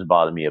program. It doesn't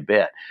bother me a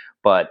bit.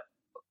 But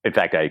in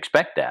fact, I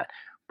expect that.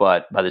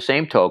 But by the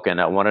same token,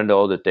 I want to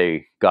know that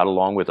they got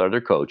along with other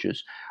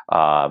coaches.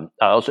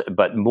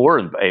 But more,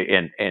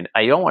 and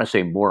I don't want to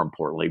say more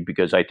importantly,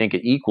 because I think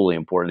it equally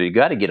important. They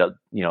got to get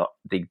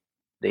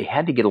they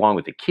had to get along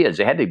with the kids.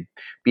 They had to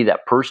be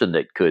that person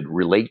that could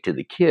relate to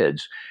the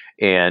kids.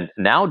 And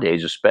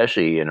nowadays,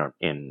 especially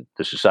in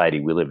the society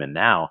we live in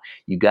now,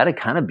 you got to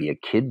kind of be a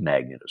kid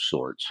magnet of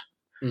sorts.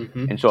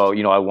 Mm-hmm. And so,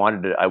 I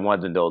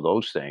wanted to know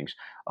those things.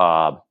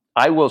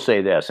 I will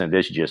say this, and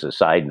this is just a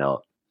side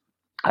note.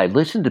 I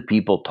listen to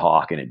people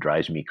talk, and it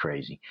drives me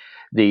crazy.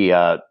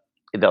 They'll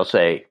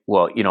say,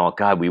 "Well,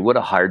 God, we would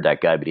have hired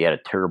that guy, but he had a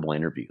terrible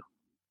interview."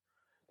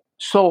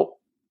 So,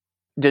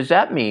 does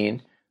that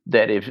mean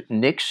that if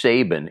Nick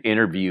Saban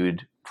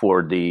interviewed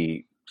for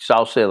the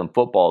South Salem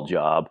football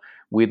job,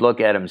 we'd look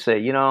at him and say,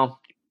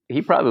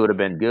 he probably would have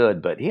been good,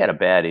 but he had a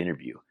bad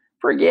interview?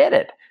 Forget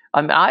it.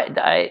 I mean,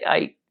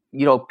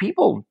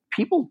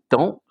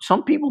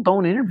 some people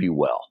don't interview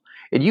well.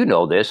 and you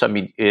know this. I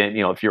mean,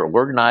 if you're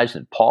organized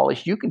and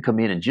polished, you can come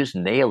in and just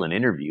nail an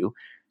interview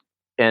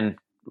and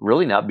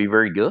really not be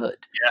very good.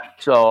 Yeah.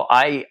 So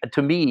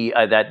to me,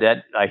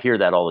 that I hear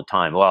that all the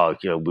time. Well,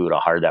 we would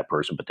have hired that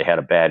person, but they had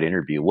a bad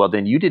interview. Well,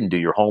 then you didn't do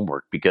your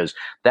homework, because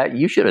that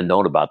you should have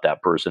known about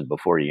that person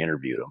before you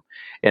interviewed them.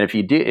 And if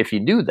you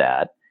knew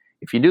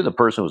the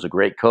person was a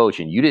great coach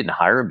and you didn't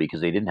hire him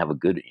because they didn't have a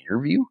good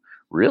interview,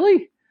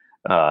 really,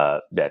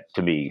 that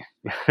to me,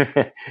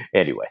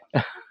 anyway,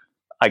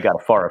 I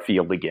got far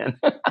afield again.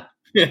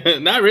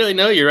 Not really.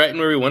 No, you're right in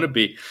where we want to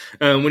be.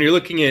 When you're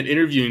looking at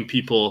interviewing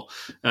people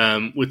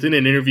within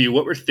an interview,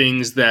 what were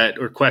things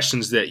or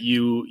questions that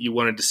you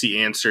wanted to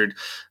see answered?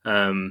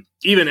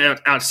 Even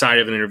outside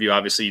of an interview,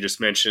 obviously, you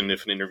just mentioned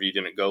if an interview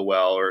didn't go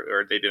well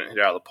or they didn't hit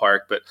it out of the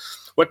park. But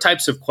what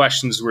types of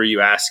questions were you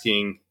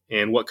asking,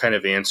 and what kind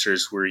of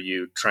answers were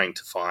you trying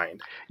to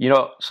find?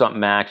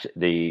 Something, Max.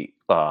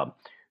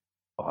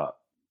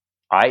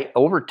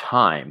 Over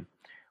time.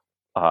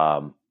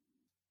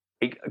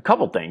 A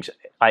couple things.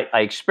 I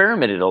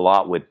experimented a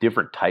lot with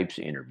different types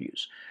of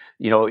interviews.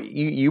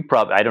 You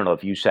probably, I don't know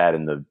if you sat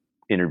in the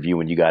interview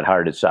when you got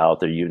hired at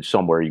South, or you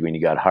somewhere when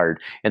you got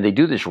hired, and they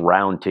do this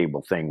round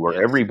table thing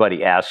where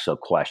everybody asks a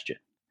question.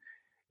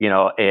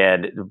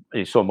 And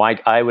so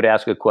I would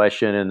ask a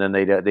question, and then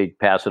they'd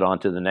pass it on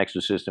to the next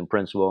assistant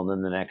principal, and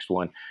then the next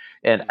one.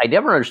 And I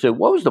never understood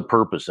what was the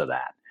purpose of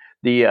that.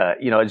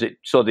 Is it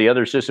so the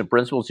other assistant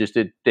principals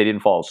they didn't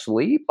fall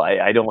asleep?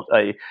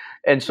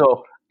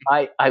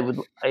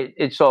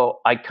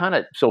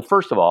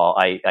 First of all,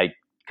 I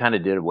kind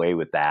of did away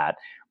with that,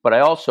 but I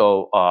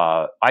also,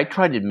 I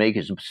tried to make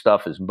his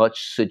stuff as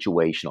much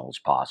situational as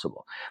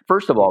possible.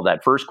 First of all,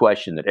 that first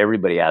question that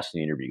everybody asked in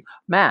the interview,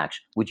 Max,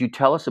 would you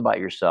tell us about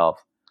yourself?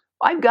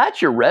 I've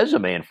got your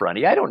resume in front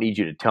of you. I don't need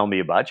you to tell me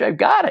about you. I've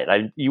got it.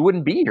 You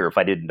wouldn't be here if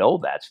I didn't know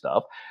that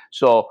stuff.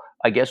 So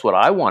I guess what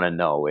I want to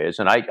know is,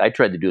 and I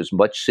tried to do as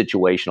much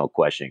situational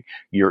questioning.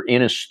 You're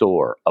in a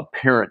store, a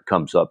parent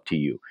comes up to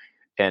you,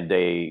 and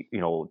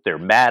they're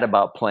mad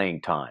about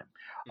playing time,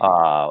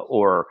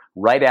 or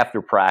right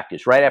after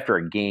practice, right after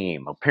a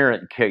game, a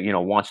parent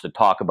wants to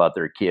talk about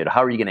their kid.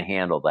 How are you going to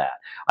handle that?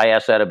 I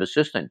ask that of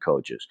assistant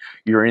coaches.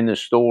 You're in the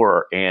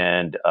store,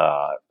 and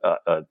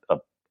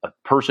a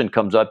person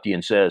comes up to you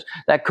and says,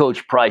 that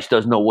Coach Price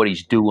doesn't know what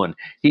he's doing.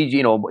 He's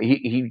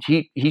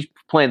he's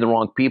playing the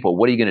wrong people.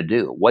 What are you going to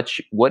do?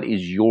 What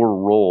is your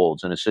role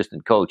as an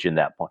assistant coach in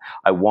that point?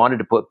 I wanted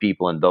to put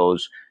people in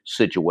those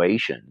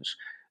situations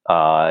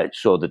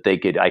so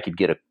that I could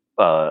get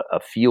a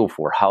feel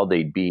for how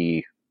they'd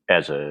be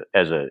as a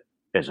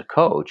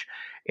coach,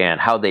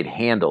 and how they'd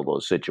handle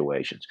those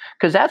situations.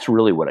 Because that's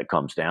really what it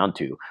comes down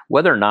to.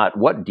 Whether or not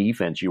what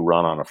defense you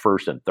run on a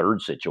first and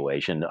third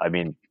situation, I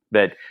mean,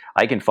 that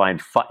I can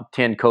find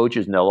 10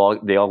 coaches and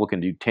they all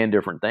can do 10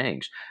 different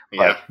things.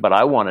 Yeah. But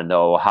I want to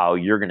know how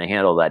you're going to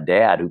handle that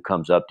dad who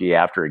comes up to you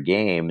after a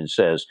game and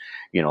says,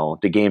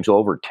 the game's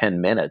over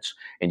 10 minutes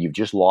and you've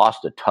just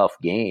lost a tough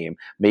game,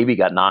 maybe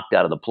got knocked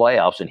out of the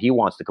playoffs, and he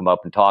wants to come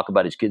up and talk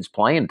about his kid's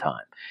playing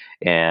time.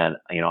 And,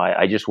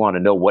 I just want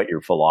to know what your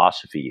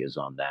philosophy is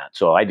on that.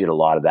 So I did a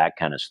lot of that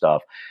kind of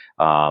stuff,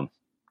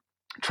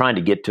 trying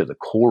to get to the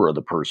core of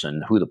the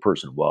person, who the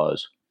person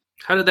was.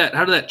 How did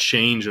that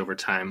change over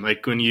time?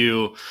 Like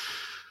the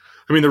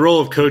role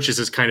of coaches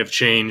has kind of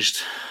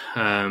changed.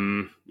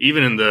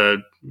 Even in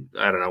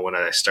I don't know when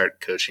I started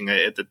coaching,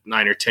 at the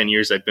 9 or 10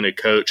 years I've been a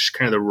coach,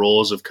 kind of the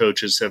roles of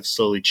coaches have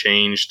slowly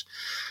changed.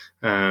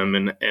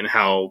 And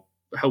how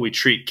we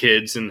treat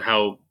kids and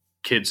how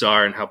kids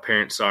are and how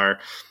parents are.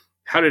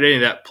 How did any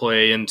of that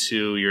play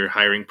into your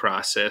hiring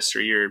process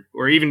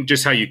or even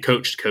just how you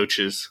coached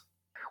coaches?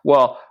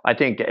 Well, I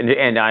think,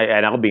 and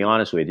I'll be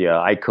honest with you,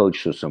 I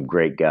coached with some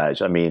great guys.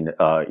 I mean,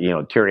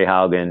 Terry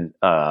Haugen.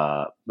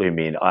 I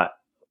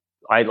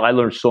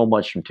learned so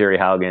much from Terry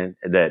Haugen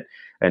that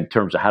in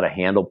terms of how to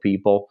handle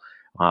people,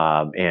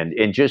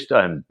 and just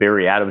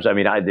Barry Adams. I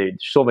mean, there's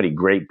so many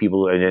great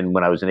people. And then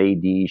when I was an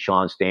AD,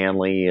 Sean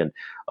Stanley and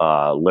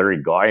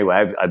Larry Gar,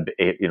 I've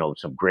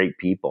some great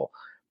people.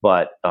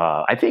 But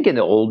I think in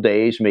the old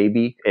days,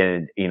 maybe,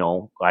 and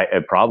I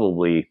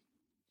probably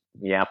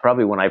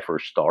when I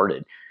first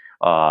started,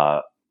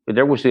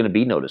 there was going to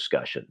be no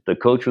discussion. The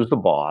coach was the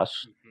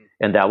boss,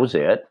 and that was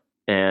it.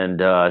 And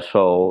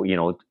so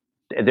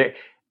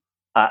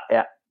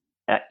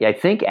I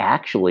think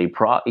actually,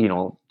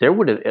 there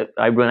would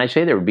have. When I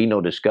say there would be no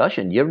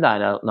discussion,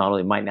 not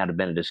only might not have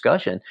been a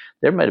discussion,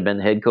 there might have been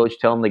the head coach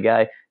telling the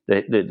guy,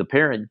 the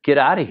parent, get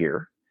out of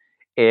here.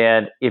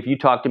 And if you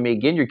talk to me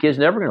again, your kid's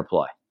never going to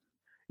play.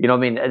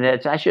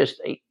 And that's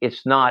just,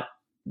 it's not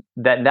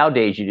that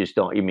nowadays you just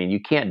don't, you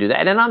can't do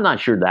that. And I'm not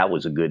sure that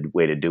was a good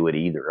way to do it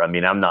either. I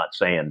mean, I'm not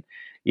saying,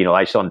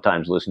 I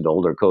sometimes listen to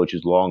older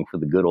coaches long for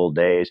the good old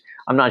days.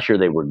 I'm not sure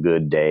they were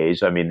good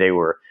days. I mean, they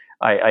were,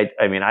 and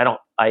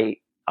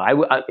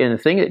the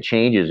thing that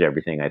changes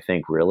everything, I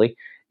think, really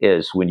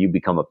is when you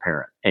become a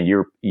parent and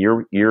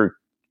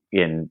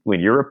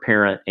when you're a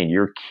parent and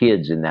your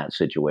kid's in that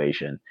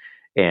situation,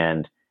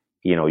 and,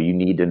 you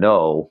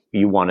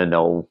want to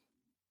know,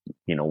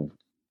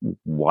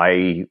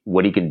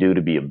 what he can do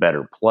to be a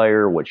better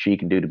player, what she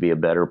can do to be a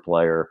better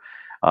player.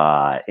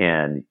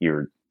 And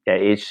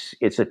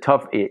it's a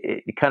tough,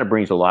 it kind of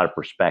brings a lot of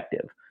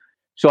perspective.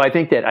 So I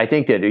think that,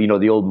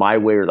 the old my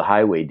way or the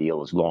highway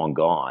deal is long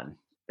gone.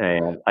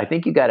 And I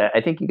think you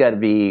gotta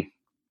be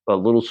a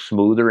little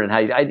smoother in how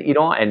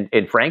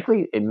and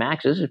frankly, and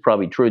Max, this is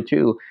probably true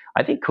too.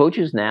 I think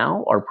coaches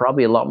now are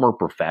probably a lot more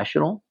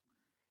professional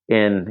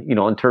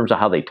in terms of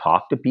how they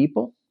talk to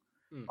people.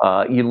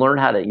 You learn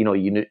how to,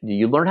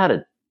 you learn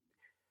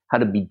how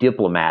to be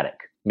diplomatic.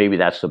 Maybe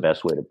that's the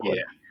best way to put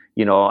it.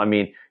 I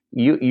mean,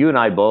 you and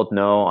I both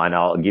know, and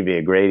I'll give you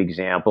a great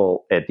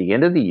example. At the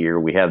end of the year,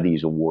 we have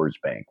these awards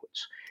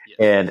banquets.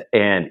 Yes.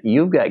 And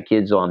you've got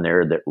kids on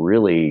there that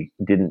really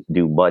didn't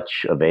do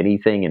much of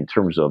anything in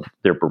terms of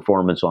their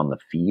performance on the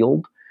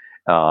field.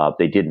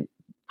 They didn't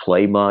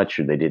play much,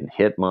 or they didn't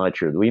hit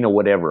much, or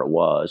whatever it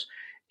was.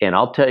 And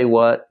I'll tell you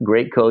what,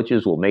 great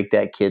coaches will make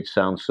that kid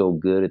sound so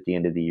good at the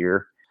end of the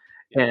year.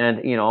 And,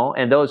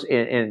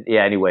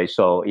 anyway,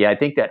 so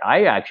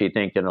I actually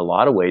think that in a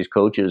lot of ways,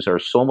 coaches are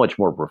so much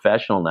more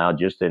professional now,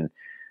 just in,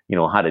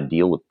 how to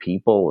deal with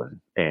people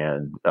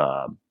and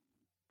how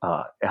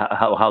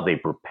they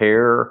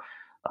prepare.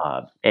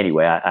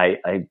 Anyway,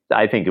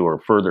 I think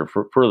we're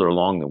further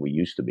along than we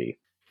used to be.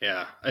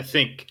 Yeah, I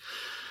think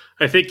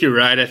you're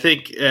right. I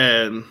think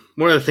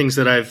one of the things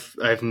that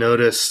I've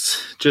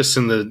noticed just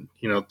in the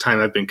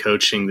time I've been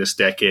coaching this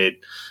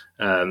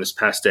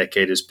past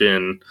decade has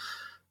been,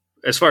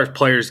 as far as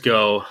players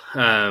go,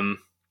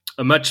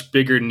 a much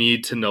bigger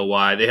need to know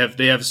why. They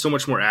have so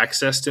much more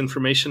access to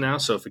information now.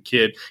 So if a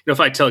kid,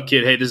 if I tell a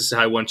kid, hey, this is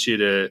how I want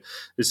your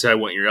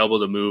elbow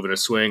to move in a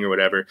swing or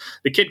whatever,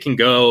 the kid can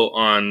go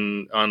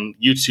on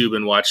YouTube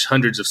and watch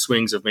hundreds of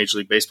swings of Major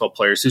League Baseball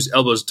players whose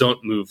elbows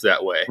don't move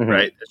that way,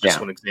 right? That's just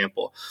one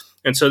example.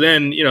 And so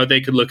then, they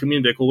could look at me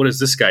and be like, well, what does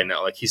this guy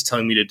know? Like, he's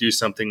telling me to do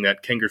something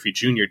that Ken Griffey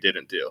Jr.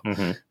 didn't do,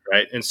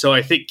 right? And so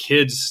I think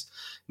kids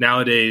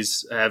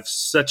nowadays have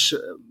such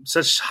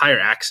higher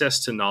access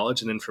to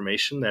knowledge and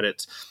information that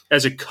it's,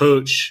 as a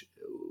coach,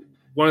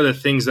 one of the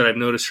things that I've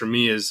noticed for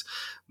me is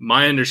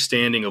my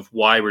understanding of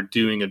why we're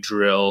doing a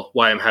drill,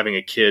 why I'm having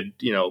a kid,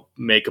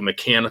 make a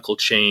mechanical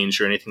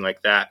change or anything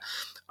like that.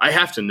 I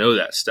have to know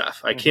that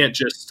stuff. I can't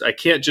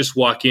just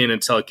walk in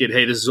and tell a kid,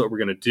 hey, this is what we're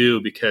going to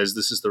do because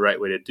this is the right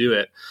way to do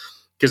it.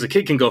 Because the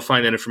kid can go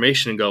find that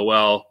information and go,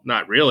 well,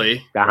 not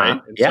really,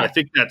 right? And so I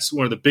think that's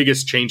one of the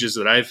biggest changes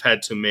that I've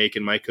had to make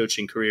in my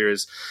coaching career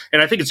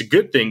and I think it's a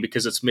good thing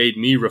because it's made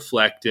me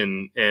reflect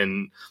and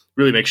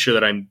really make sure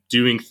that I'm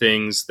doing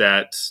things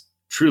that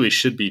truly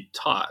should be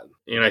taught.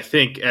 And I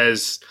think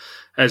as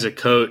a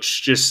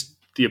coach, just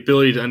the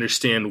ability to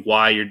understand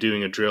why you're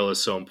doing a drill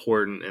is so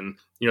important. And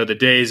the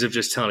days of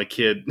just telling a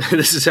kid,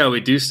 this is how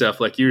we do stuff,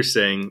 like you were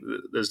saying,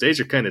 those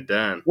days are kind of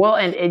done. Well,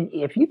 and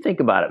if you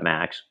think about it,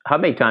 Max, how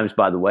many times,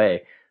 by the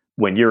way,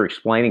 when you're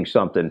explaining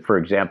something, for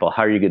example,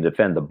 how are you going to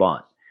defend the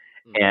bunt?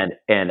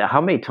 And how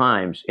many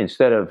times,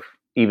 instead of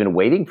even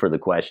waiting for the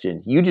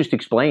question, you just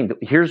explained,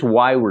 here's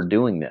why we're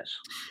doing this.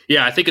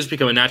 Yeah, I think it's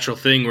become a natural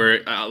thing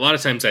where a lot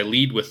of times I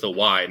lead with the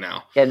why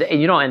now. And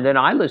then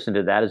I listen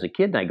to that as a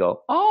kid and I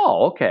go,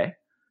 oh, okay.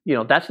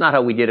 That's not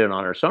how we did it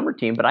on our summer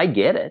team, but I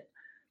get it.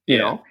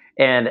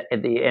 And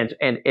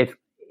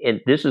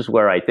this is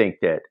where I think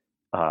that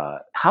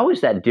how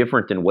is that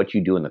different than what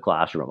you do in the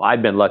classroom?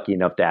 I've been lucky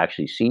enough to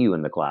actually see you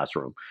in the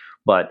classroom,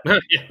 but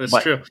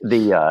that's true.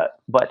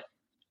 But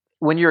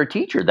when you're a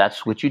teacher,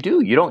 that's what you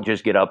do. You don't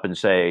just get up and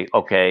say,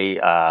 okay.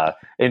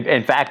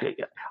 In fact,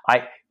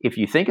 if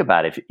you think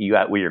about it,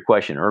 with your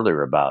question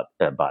earlier about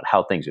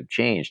how things have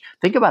changed,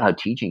 think about how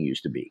teaching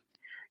used to be.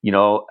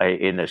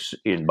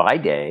 In my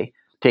day.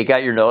 Take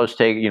out your notes,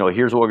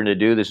 here's what we're going to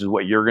do. This is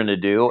what you're going to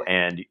do.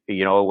 And,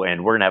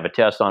 and we're going to have a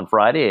test on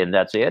Friday and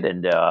that's it.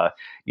 And,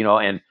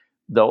 and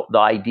the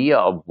idea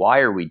of why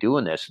are we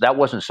doing this? That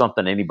wasn't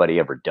something anybody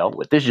ever dealt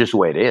with. This is just the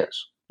way it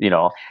is,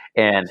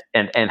 and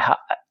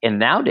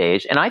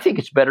nowadays, and I think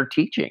it's better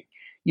teaching.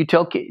 You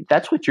tell kids,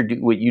 that's what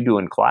you do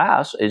in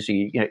class is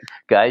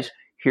guys,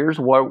 here's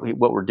what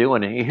we're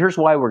doing and here's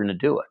why we're going to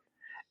do it.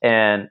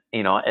 And,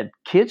 and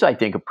kids, I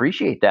think,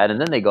 appreciate that.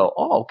 And then they go,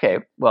 oh, okay,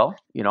 well,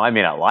 I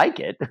may not like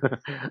it, but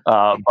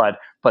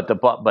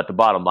the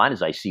bottom line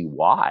is I see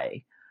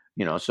why,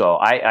 so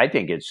I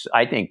think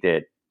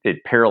that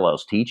it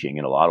parallels teaching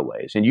in a lot of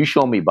ways. And you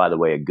show me, by the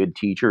way, a good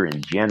teacher,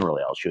 and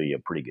generally I'll show you a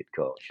pretty good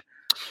coach.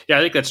 Yeah,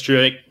 I think that's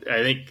true.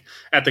 I think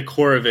at the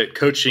core of it,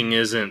 coaching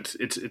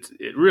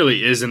it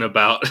really isn't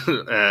about,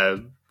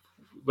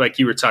 like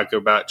you were talking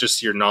about,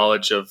 just your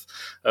knowledge of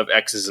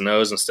X's and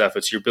O's and stuff.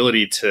 It's your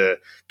ability to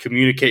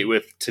communicate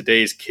with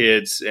today's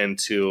kids and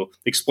to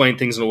explain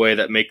things in a way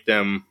that make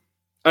them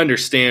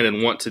understand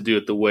and want to do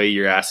it the way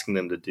you're asking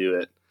them to do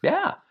it.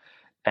 Yeah.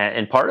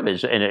 And part of it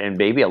is, and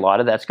maybe a lot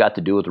of that's got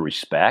to do with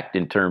respect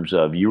in terms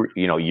of,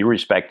 you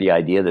respect the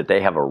idea that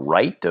they have a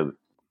right to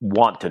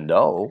want to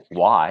know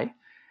why.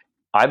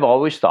 I've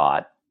always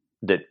thought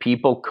that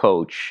people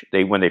coach,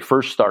 when they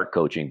first start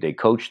coaching, they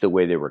coach the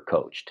way they were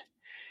coached.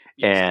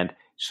 Yes. And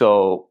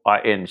So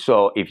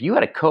if you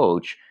had a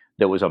coach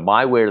that was a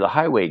my way or the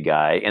highway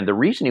guy, and the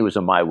reason he was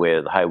a my way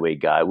or the highway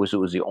guy was it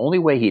was the only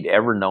way he'd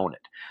ever known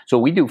it. So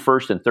we do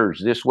first and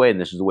thirds this way,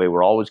 and this is the way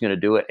we're always going to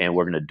do it, and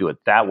we're going to do it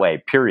that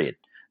way, period.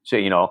 So,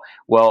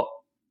 well,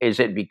 is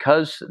it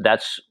because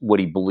that's what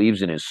he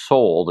believes in his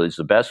soul that is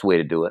the best way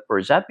to do it, or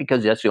is that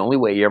because that's the only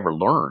way he ever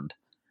learned?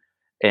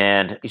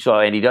 And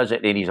he does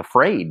it, and he's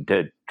afraid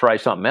to try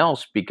something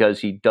else because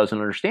he doesn't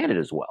understand it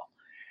as well.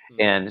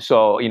 And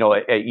so, in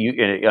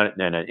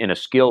a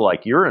skill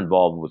like you're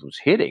involved with, was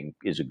hitting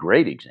is a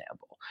great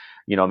example.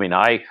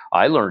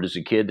 I learned as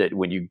a kid that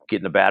when you get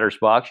in the batter's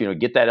box,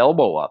 get that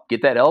elbow up.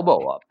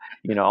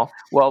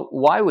 Well,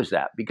 why was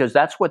that? Because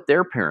that's what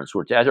their parents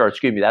were,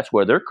 that's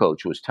where their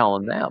coach was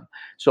telling them.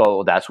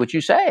 So that's what you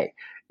say.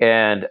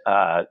 And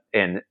I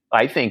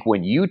think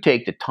when you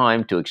take the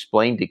time to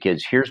explain to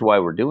kids, here's why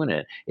we're doing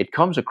it, it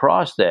comes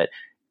across that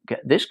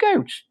this guy,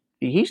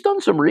 he's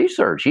done some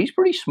research. He's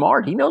pretty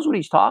smart. He knows what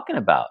he's talking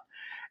about.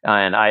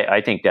 And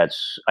I think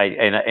that's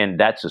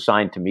a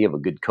sign to me of a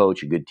good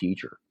coach, a good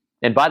teacher.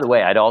 And by the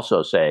way, I'd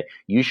also say,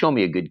 you show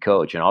me a good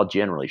coach and I'll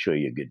generally show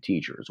you a good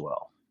teacher as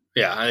well.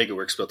 Yeah, I think it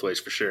works both ways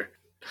for sure.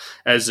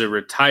 As a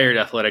retired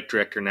athletic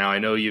director now, I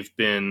know you've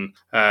been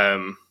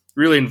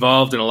really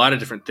involved in a lot of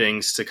different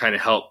things to kind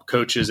of help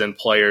coaches and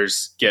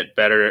players get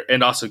better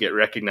and also get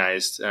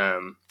recognized. A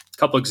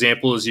couple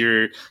examples,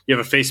 you have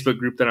a Facebook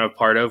group that I'm a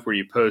part of where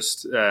you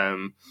post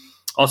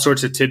all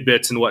sorts of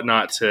tidbits and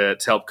whatnot to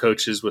help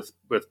coaches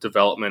with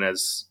development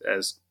as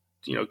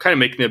kind of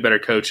making them better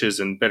coaches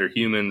and better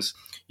humans.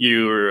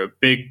 You are a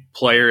big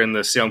player in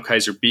the Salem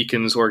Kaiser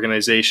Beacons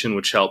organization,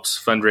 which helps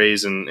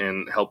fundraise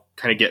and help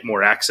kind of get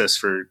more access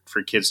for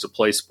kids to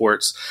play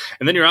sports.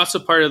 And then you're also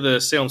part of the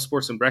Salem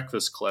Sports and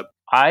Breakfast Club.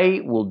 I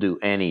will do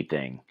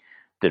anything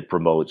that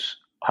promotes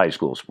high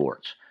school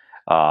sports.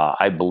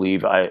 I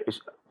believe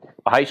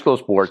high school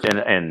sports,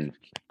 and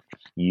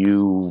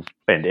you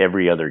and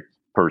every other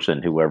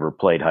person who ever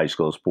played high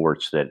school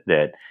sports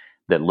that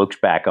looks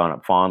back on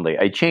it fondly.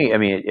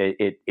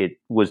 It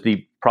was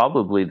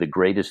probably the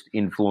greatest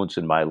influence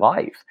in my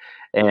life.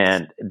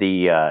 And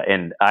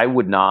and I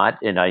would not,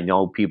 and I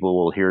know people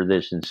will hear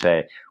this and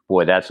say,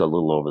 boy, that's a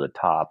little over the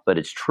top, but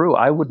it's true.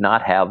 I would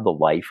not have the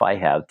life I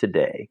have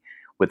today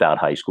without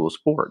high school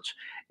sports.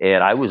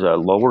 And I was a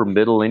lower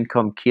middle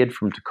income kid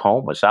from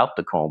Tacoma, South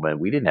Tacoma, and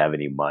we didn't have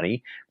any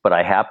money, but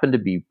I happened to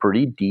be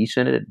pretty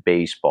decent at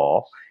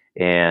baseball.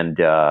 And,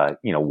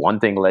 one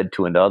thing led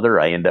to another.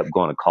 I ended up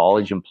going to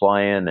college and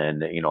playing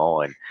and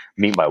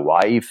meet my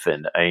wife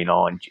and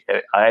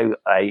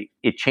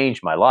it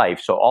changed my life.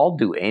 So I'll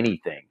do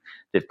anything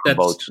that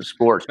promotes the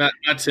sports. Not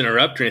to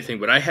interrupt or anything,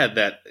 but I had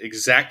that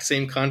exact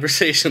same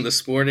conversation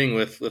this morning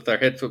with our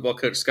head football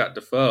coach, Scott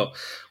Defoe.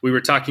 We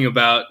were talking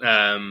about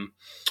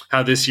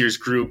how this year's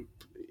group,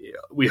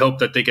 we hope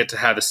that they get to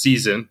have a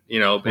season,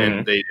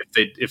 and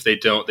if they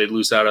don't, they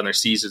lose out on their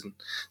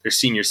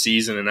senior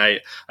season. And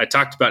I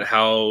talked about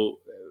how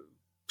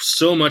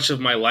so much of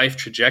my life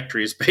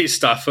trajectory is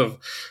based off of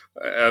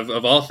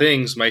all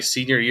things, my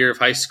senior year of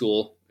high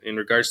school in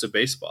regards to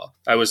baseball.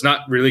 I was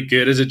not really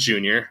good as a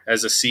junior.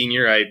 As a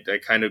senior, I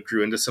kind of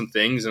grew into some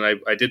things and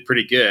I did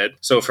pretty good.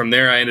 So from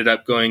there, I ended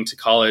up going to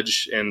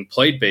college and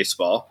played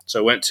baseball. So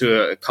I went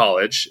to a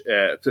college,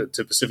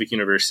 to Pacific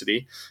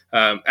University.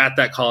 At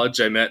that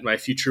college, I met my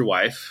future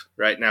wife.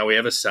 Right now we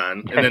have a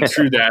son. And then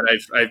through that,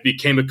 I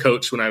became a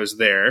coach when I was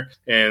there.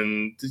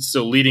 And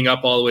so leading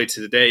up all the way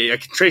to today, I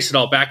can trace it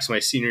all back to my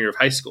senior year of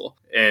high school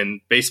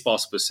and baseball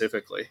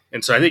specifically.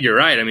 And so I think you're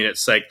right. I mean,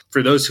 it's like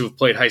for those who have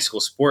played high school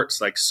sports,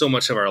 like so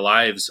much of our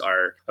lives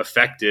are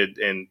affected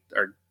and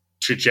our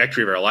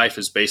trajectory of our life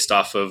is based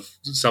off of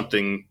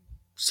something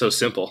so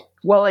simple.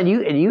 Well, and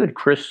you and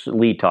Chris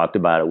Lee talked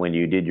about it when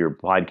you did your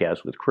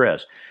podcast with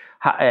Chris.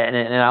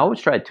 And I always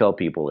try to tell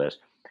people this.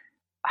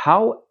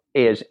 How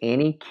is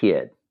any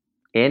kid,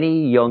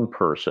 any young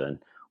person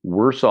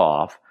worse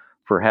off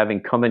for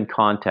having come in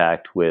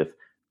contact with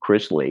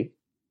Chris Lee?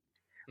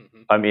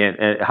 Mm-hmm. I mean,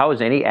 and how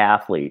is any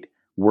athlete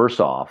worse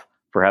off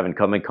for having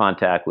come in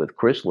contact with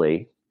Chris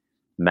Lee,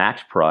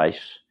 Max Price,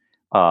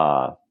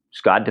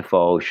 Scott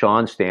Defoe,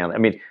 Sean Stanley? I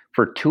mean,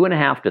 for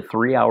 2.5 to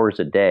 3 hours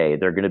a day,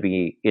 they're going to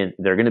be in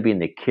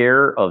the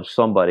care of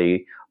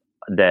somebody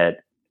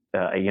that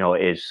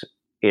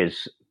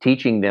is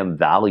teaching them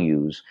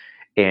values.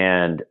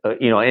 And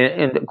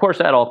of course,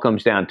 that all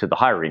comes down to the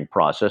hiring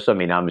process. I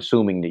mean, I'm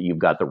assuming that you've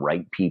got the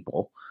right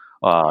people,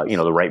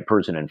 the right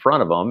person in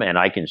front of them. And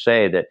I can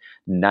say that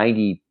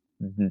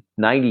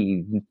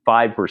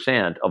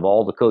 95% of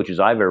all the coaches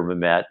I've ever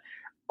met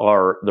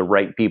are the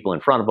right people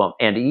in front of them.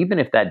 And even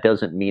if that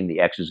doesn't mean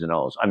the X's and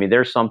O's, I mean,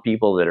 there's some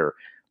people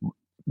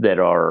that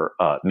are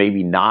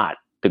maybe not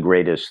the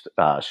greatest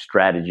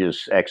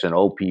strategists, X and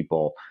O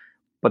people,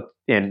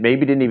 and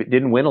maybe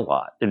didn't win a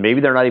lot, and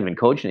maybe they're not even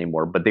coaching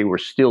anymore, but they were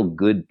still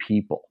good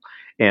people.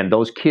 And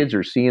those kids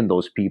are seeing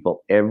those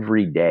people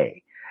every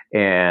day.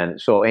 And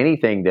so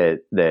anything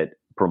that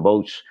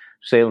promotes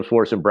Salem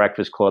Sports and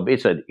Breakfast Club, I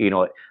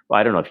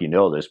don't know if you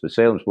know this, but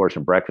Salem Sports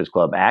and Breakfast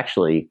Club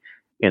actually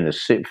in the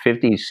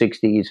 50s,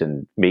 60s,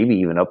 and maybe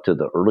even up to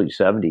the early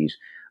 70s.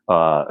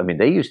 I mean,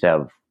 they used to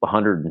have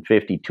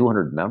 150,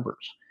 200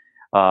 members.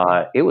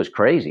 It was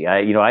crazy.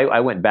 I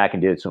went back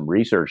and did some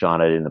research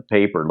on it in the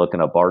paper,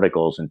 looking up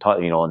articles and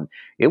and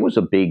it was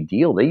a big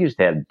deal. They used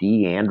to have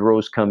D.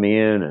 Andros come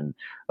in, and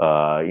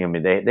I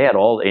mean, they had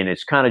all, and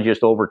it's kind of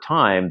just over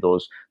time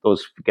those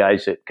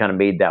guys that kind of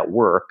made that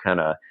work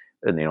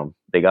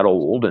they got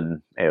old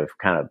and have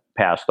kind of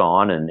passed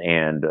on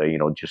and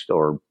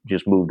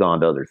just moved on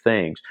to other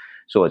things.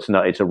 So it's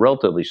a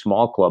relatively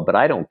small club, but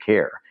I don't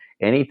care.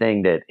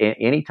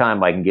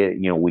 Anytime I can get,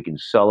 we can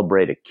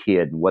celebrate a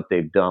kid and what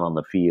they've done on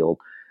the field,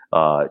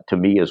 to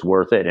me is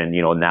worth it. And,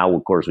 now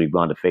of course we've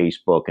gone to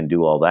Facebook and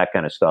do all that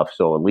kind of stuff.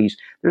 So at least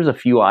there's a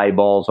few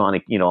eyeballs on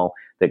it,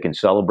 that can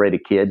celebrate a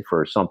kid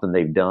for something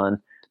they've done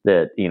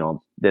that,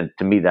 then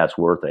to me, that's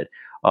worth it.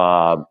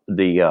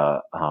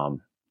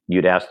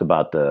 You'd asked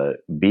about the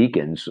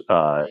Beacons.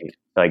 I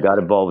got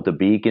involved with the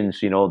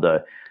Beacons,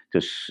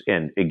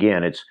 and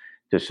again, it's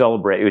to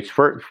celebrate. It's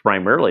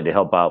primarily to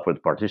help out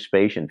with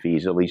participation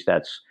fees. At least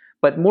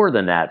but more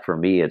than that for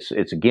me, it's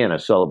again a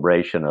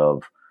celebration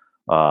of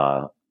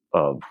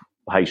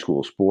high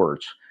school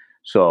sports.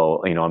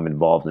 So I'm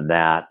involved in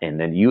that. And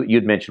then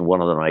you'd mentioned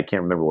one of them. I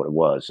can't remember what it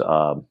was.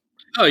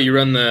 You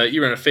run a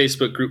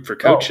Facebook group for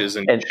coaches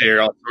and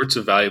share all sorts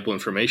of valuable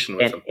information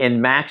with them.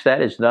 And Max,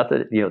 that is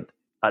nothing.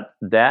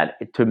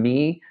 That to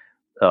me,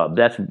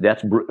 that's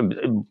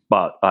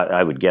about,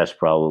 I would guess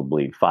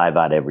probably 5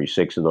 out of every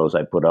 6 of those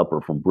I put up are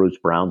from Bruce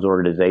Brown's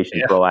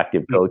organization,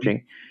 Proactive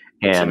Coaching.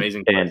 That's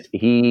amazing. And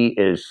he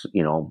is,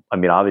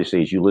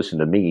 obviously as you listen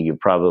to me,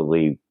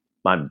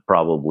 I'm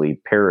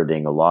probably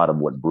parroting a lot of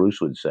what Bruce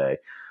would say,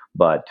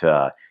 but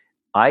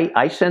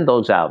I send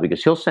those out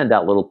because he'll send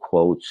out little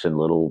quotes and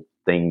little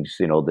things,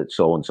 that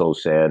so-and-so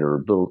said,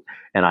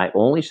 and I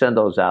only send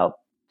those out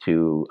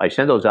to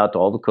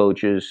all the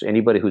coaches,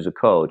 anybody who's a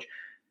coach,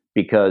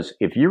 because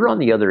if you're on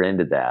the other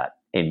end of that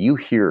and you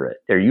hear it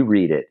or you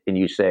read it and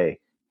you say,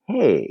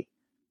 hey,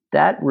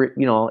 that,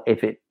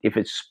 if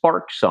it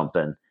sparks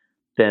something,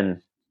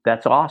 then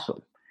that's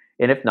awesome.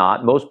 And if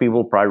not, most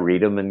people probably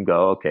read them and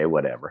go, okay,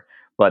 whatever.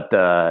 But,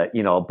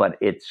 but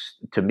it's,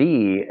 to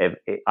me,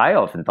 I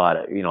often thought,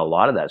 a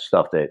lot of that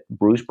stuff that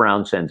Bruce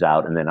Brown sends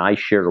out and then I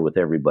share with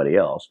everybody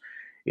else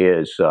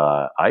is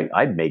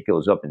I'd make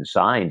those up in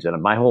signs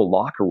and my whole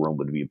locker room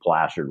would be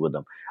plastered with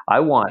them. I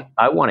want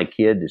a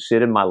kid to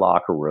sit in my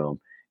locker room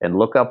and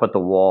look up at the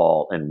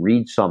wall and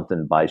read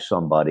something by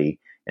somebody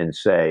and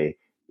say,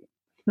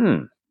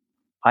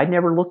 I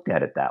never looked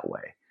at it that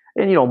way.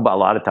 And, a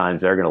lot of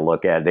times they're going to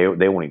look at it,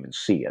 they won't even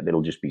see it.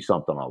 It'll just be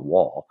something on the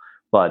wall.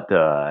 But,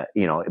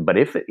 but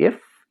if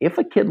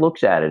a kid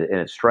looks at it and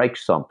it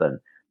strikes something,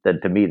 then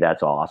to me,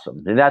 that's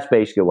awesome. And that's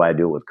basically why I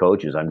do it with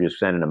coaches. I'm just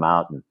sending them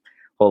out and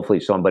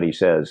hopefully somebody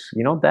says,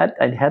 that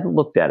I hadn't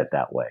looked at it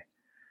that way.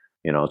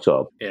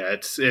 So yeah,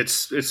 it's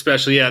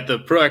especially the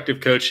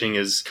proactive coaching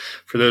is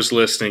for those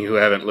listening who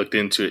haven't looked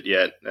into it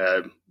yet.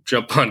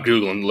 Jump on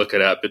Google and look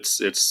it up.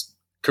 It's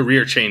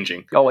career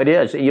changing. Oh, it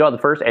is. The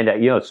first and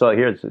so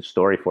here's the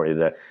story for you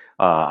that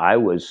I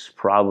was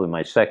probably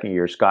my second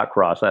year. Scott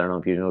Cross. I don't know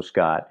if you know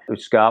Scott.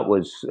 Scott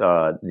was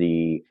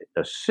the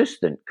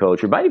assistant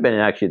coach, or might have been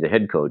actually the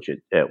head coach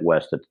at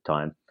West at the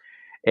time.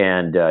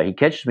 And he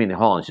catches me in the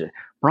hall and says,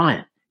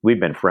 "Brian." We've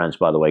been friends,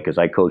 by the way, because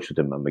I coached with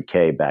him at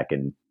McKay back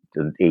in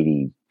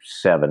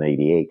 87,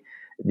 88.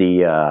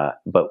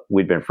 But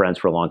we'd been friends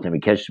for a long time. He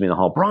catches me in the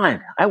hall.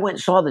 "Brian, I went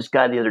and saw this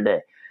guy the other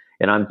day."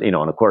 And I'm, and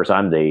of course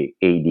I'm the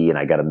AD and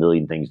I got a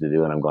million things to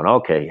do. And I'm going,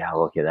 okay,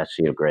 that's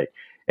great.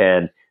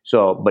 And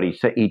so, but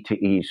he's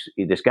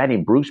this guy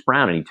named Bruce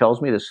Brown, and he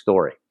tells me this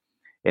story.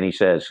 And he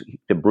says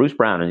to Bruce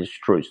Brown, and it's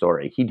a true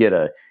story. He did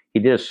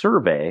a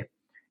survey,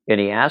 and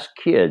he asked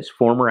kids,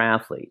 former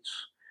athletes,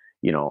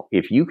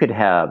 if you could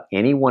have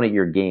anyone at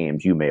your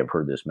games, you may have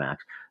heard this,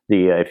 Max.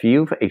 If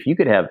you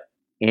could have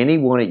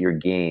anyone at your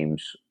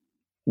games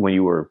when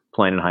you were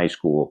playing in high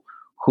school,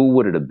 who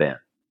would it have been?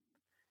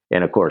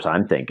 And of course,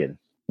 I'm thinking,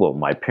 well,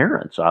 my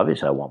parents.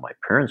 Obviously, I want my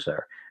parents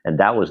there. And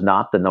that was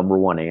not the number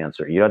one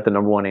answer. You know what the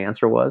number one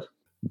answer was?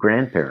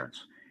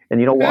 Grandparents. And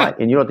you know why?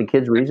 And you know what the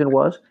kid's reason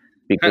was?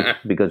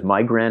 Because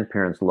my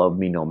grandparents love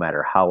me no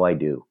matter how I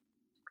do.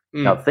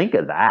 Now think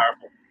of that.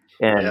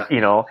 And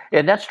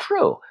and that's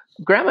true.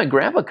 Grandma and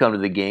Grandpa come to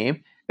the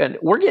game, and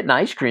we're getting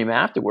ice cream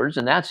afterwards,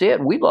 and that's it.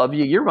 We love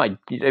you. You're my.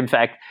 In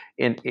fact,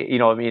 in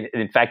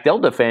fact, they'll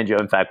defend you.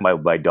 In fact,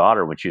 my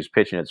daughter, when she was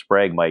pitching at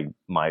Sprague,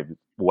 my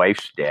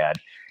wife's dad,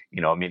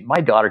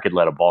 my daughter could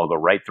let a ball go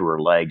right through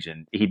her legs,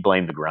 and he'd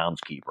blame the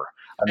groundskeeper.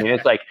 I mean,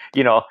 it's like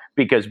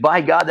because by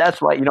God,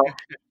 that's why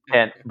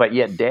but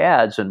yet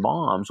dads and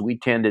moms, we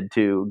tended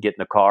to get in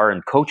the car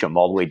and coach them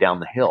all the way down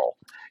the hill.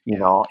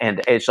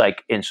 And it's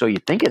like, and so you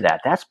think of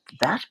that's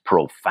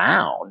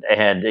profound.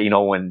 And,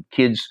 when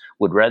kids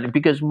would rather,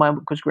 because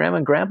Grandma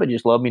and Grandpa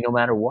just love me no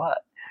matter what,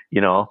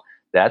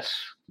 that's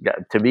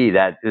to me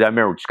I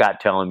remember Scott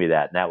telling me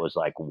that, and that was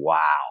like, wow.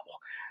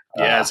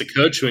 Yeah. As a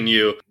coach, when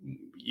you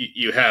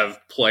you have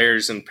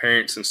players and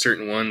parents and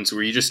certain ones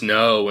where you just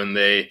know when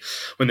they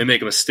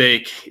make a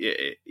mistake,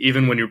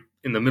 even when you're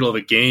in the middle of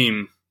a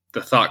game,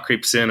 the thought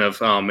creeps in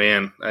of, oh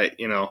man,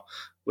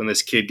 when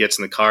this kid gets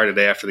in the car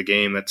today after the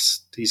game,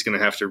 he's going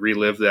to have to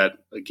relive that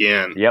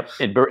again. Yep.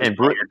 And your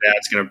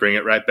dad's going to bring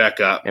it right back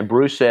up. And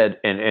Bruce said,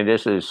 and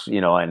this is,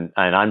 and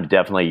I'm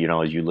definitely,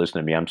 as you listen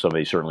to me, I'm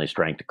somebody certainly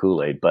drank the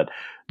Kool-Aid, but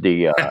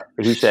he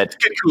said, it's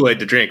good Kool-Aid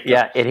to drink.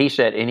 Yeah. And he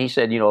said,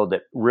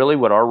 that really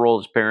what our role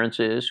as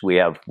parents is, we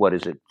have,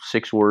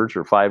 6 words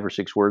or 5 or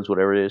 6 words,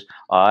 whatever it is.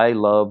 I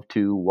love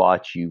to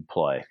watch you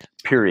play,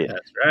 period.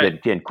 That's right.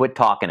 And quit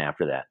talking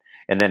after that.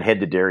 And then head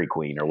to Dairy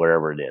Queen or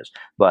wherever it is.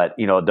 But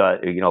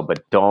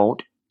but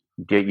don't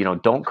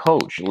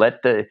coach.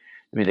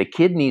 The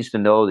kid needs to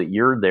know that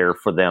you're there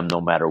for them no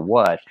matter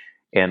what,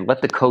 and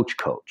let the coach.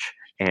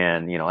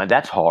 And and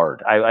that's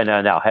hard. I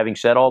now, having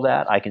said all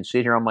that, I can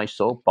sit here on my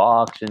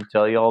soapbox and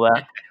tell you all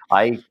that.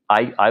 I'm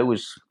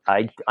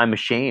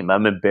ashamed.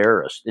 I'm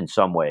embarrassed in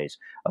some ways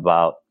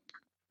about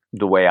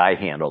the way I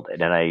handled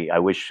it. And I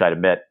wish I'd have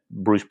met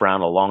Bruce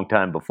Brown a long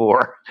time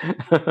before.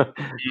 So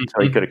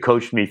he could have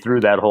coached me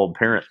through that whole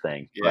parent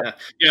thing. Yeah.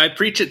 Yeah. I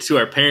preach it to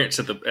our parents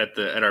at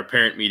our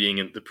parent meeting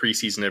in the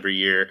preseason every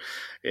year.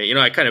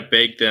 I kind of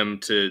beg them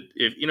to,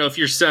 if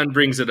your son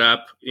brings it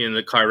up in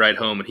the car ride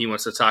home and he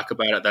wants to talk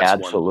about it, that's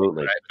absolutely one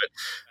thing,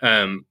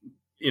 right?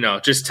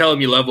 But, just tell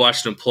him you love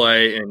watching him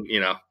play. And,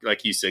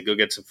 like you said, go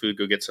get some food,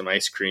 go get some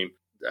ice cream.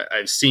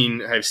 I've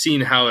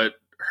seen how it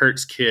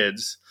hurts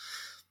kids.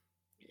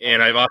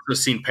 And I've also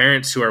seen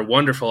parents who are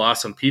wonderful,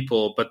 awesome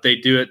people, but they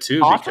do it too.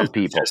 Awesome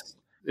people.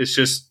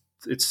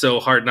 It's so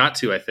hard not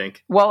to, I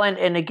think. Well,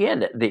 and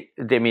again,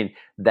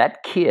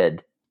 that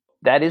kid,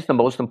 that is the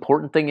most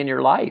important thing in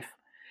your life.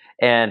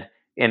 And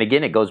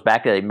again, it goes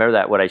back to, remember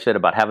that what I said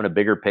about having a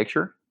bigger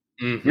picture?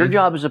 Mm-hmm. Your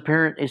job as a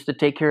parent is to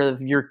take care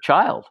of your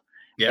child.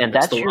 Yeah, and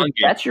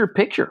that's your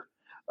picture.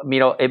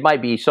 It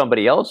might be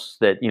somebody else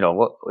that,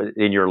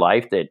 in your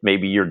life that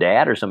maybe your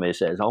dad or somebody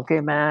says, okay,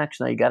 Max,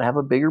 now you got to have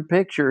a bigger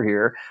picture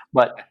here.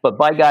 But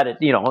by God,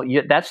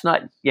 that's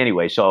not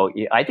anyway. So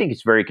I think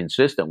it's very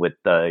consistent with,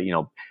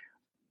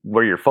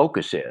 where your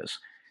focus is.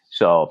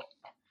 So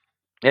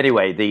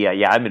anyway,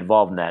 I'm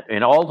involved in that.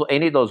 And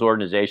any of those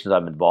organizations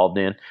I'm involved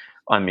in,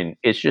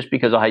 it's just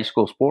because of high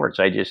school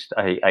sports. I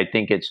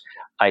think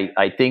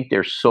I think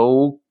they're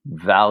so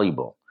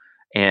valuable.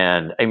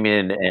 And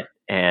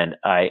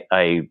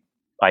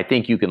I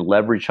think you can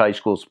leverage high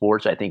school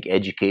sports. I think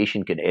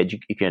education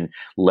can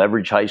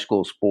leverage high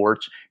school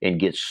sports and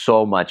get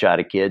so much out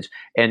of kids.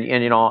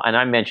 And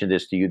I mentioned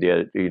this to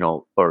you,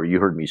 or you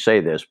heard me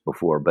say this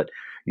before, but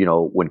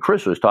when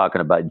Chris was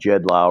talking about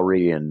Jed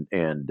Lowry and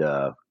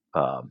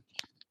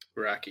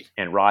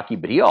Rocky,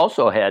 but he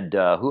also had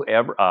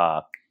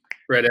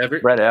Brett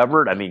Everett. Brett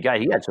Everett.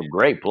 He had some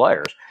great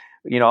players,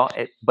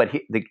 but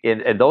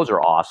and those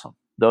are awesome.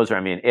 Those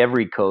are,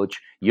 every coach,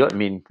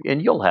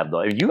 and you'll have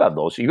those. You have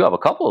those. You have a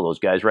couple of those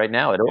guys right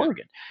now at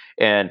Oregon,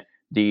 and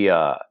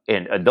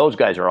and those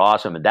guys are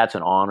awesome, and that's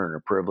an honor and a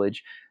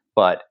privilege.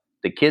 But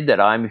the kid that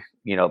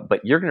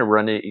but you're going to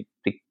run it.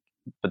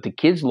 But the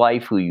kid's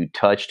life who you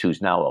touched,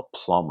 who's now a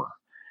plumber,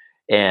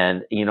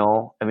 and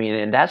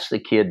and that's the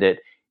kid that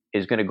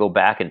is going to go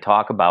back and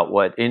talk about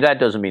and that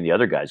doesn't mean the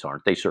other guys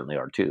aren't. They certainly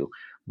are too.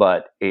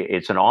 But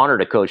it's an honor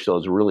to coach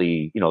those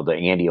really, the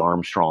Andy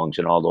Armstrongs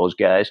and all those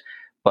guys.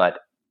 But,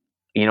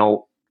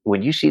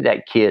 when you see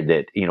that kid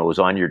that, was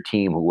on your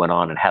team who went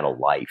on and had a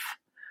life,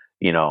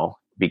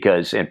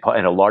 because and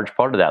a large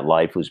part of that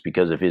life was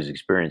because of his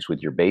experience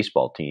with your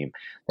baseball team,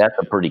 that's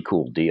a pretty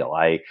cool deal.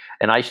 I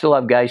still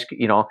have guys,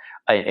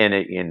 and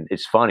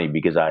it's funny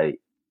because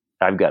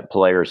I've got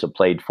players that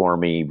played for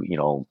me,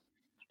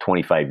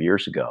 25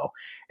 years ago,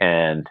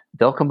 and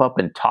they'll come up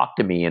and talk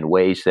to me in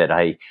ways that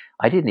I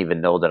didn't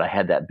even know that I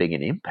had that big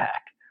an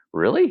impact.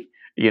 Really?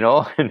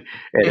 And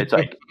it's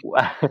like,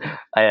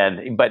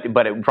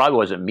 but it probably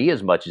wasn't me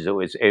as much as it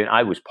was, and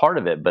I was part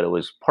of it, but it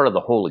was part of the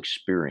whole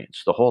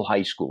experience, the whole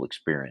high school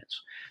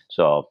experience.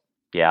 So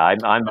yeah,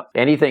 I'm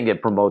anything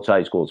that promotes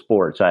high school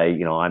sports.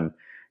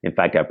 In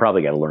fact, I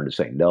probably got to learn to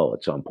say no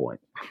at some point.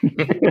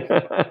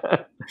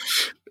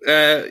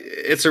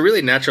 It's a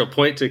really natural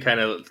point to kind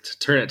of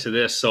turn it to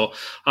this. So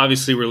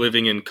obviously we're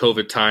living in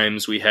COVID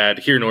times. We had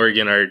here in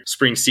Oregon, our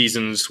spring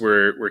seasons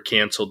were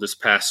canceled this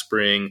past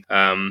spring.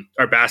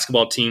 Our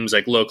basketball teams,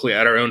 like locally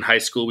at our own high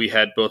school, we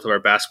had both of our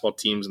basketball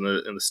teams in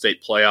the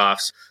state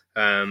playoffs.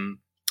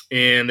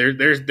 And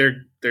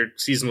their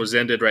season was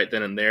ended right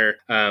then and there.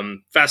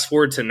 Fast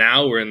forward to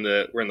now, we're in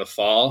the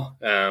fall.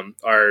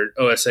 Our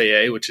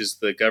OSAA, which is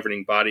the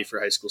governing body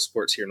for high school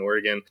sports here in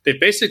Oregon, they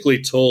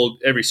basically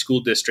told every school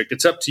district,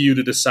 it's up to you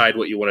to decide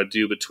what you want to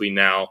do between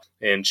now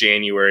and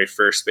January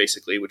 1st,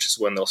 basically, which is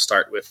when they'll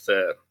start with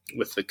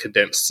the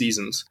condensed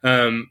seasons.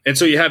 And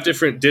so you have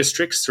different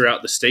districts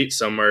throughout the state.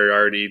 Some are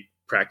already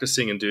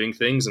practicing and doing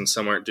things, and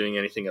some aren't doing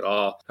anything at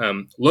all.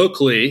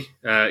 Locally,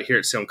 here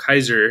at Salem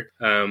Keizer,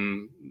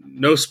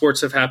 no sports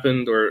have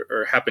happened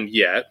or happened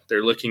yet.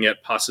 They're looking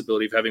at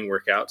possibility of having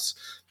workouts.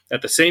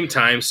 At the same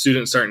time,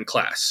 students aren't in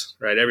class,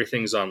 right?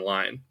 Everything's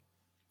online.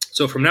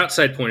 So from an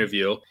outside point of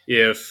view,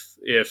 if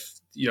a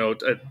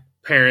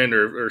parent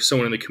or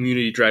someone in the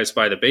community drives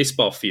by the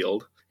baseball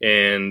field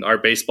and our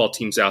baseball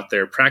team's out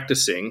there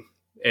practicing,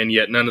 and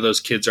yet none of those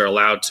kids are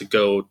allowed to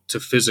go to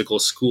physical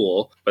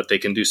school, but they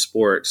can do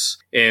sports.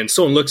 And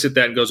someone looks at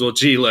that and goes, well,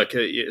 gee, look,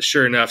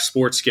 sure enough,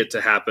 sports get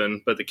to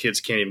happen, but the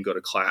kids can't even go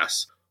to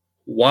class.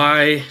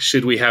 Why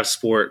should we have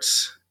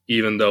sports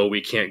even though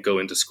we can't go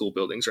into school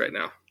buildings right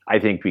now? I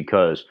think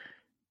because,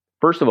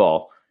 first of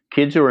all,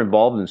 kids who are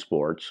involved in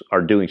sports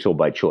are doing so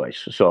by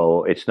choice.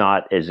 So it's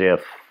not as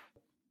if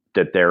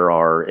that there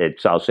are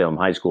at South Salem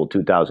High School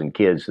 2,000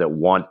 kids that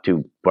want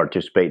to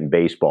participate in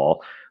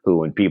baseball who,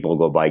 when people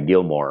go by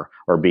Gilmore,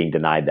 are being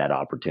denied that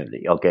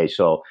opportunity. Okay,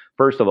 so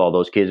first of all,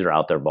 those kids are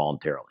out there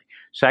voluntarily.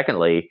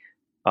 Secondly,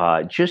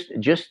 I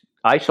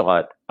saw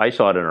it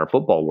in our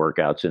football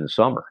workouts in the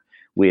summer.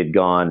 We had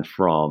gone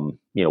from,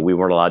 we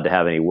weren't allowed to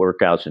have any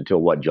workouts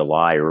until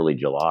July, early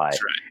July.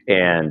 That's right.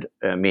 And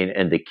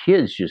and the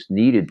kids just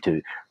needed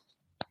to,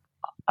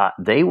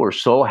 they were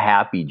so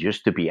happy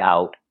just to be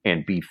out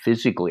and be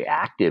physically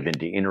active and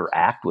to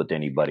interact with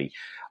anybody.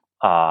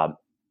 And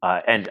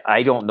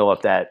I don't know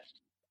if that,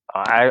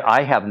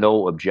 I have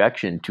no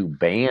objection to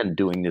band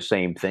doing the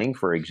same thing,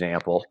 for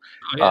example.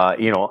 Oh,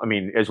 yeah.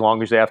 As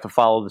long as they have to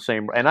follow the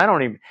same, and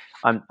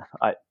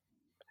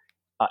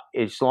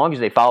as long as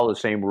they follow the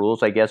same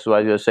rules, I guess what I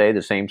was going to say,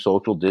 the same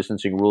social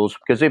distancing rules.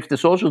 Because if the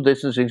social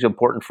distancing is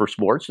important for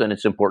sports, then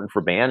it's important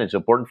for band. It's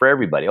important for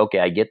everybody. Okay,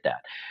 I get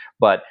that.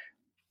 But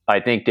I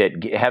think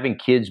that having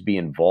kids be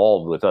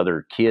involved with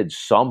other kids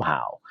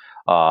somehow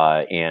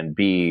and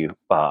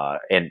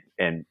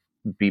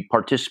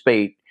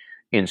participate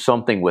in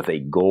something with a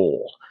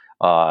goal.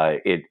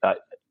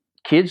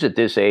 Kids at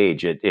this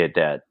age, at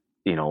that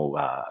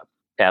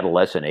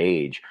adolescent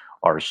age,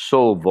 are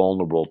so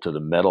vulnerable to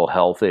the mental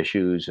health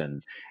issues,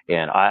 and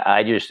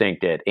I just think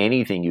that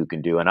anything you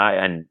can do,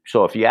 and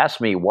so if you ask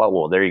me,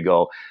 well, there you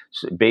go.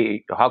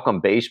 How come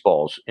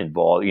baseball's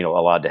involved?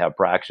 Allowed to have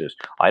practices?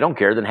 I don't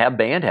care. Then have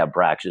band have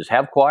practices,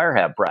 have choir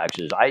have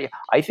practices. I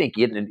think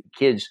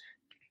kids,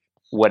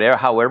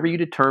 however you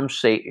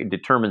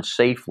determine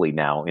safely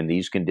now in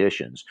these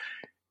conditions,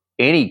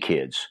 any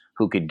kids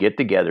who could get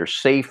together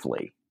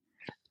safely,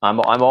 I'm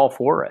all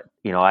for it.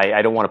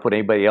 I don't want to put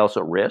anybody else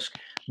at risk.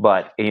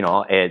 But,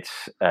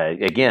 it's,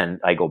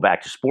 again, I go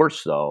back to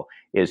sports, though,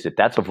 is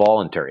that's a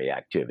voluntary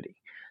activity.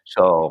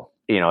 So,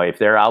 if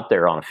they're out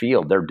there on a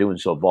field, they're doing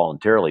so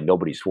voluntarily.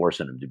 Nobody's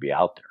forcing them to be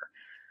out there.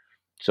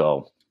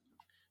 So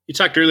you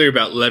talked earlier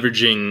about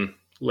leveraging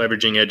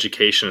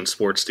education and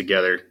sports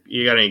together.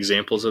 You got any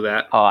examples of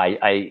that?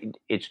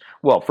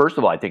 Well, first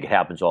of all, I think it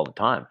happens all the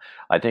time.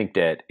 I think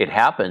that it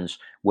happens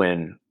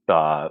when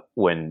the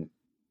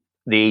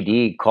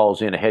AD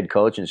calls in a head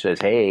coach and says,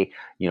 "Hey,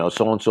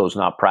 so-and-so's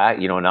not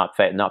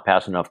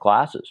passing enough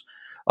classes,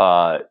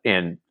 or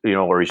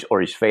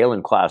he's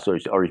failing class, or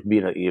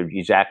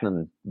he's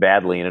acting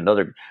badly in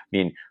another."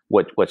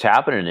 What's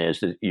happening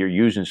is that you're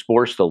using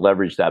sports to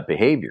leverage that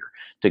behavior,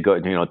 to go,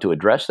 to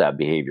address that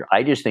behavior.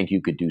 I just think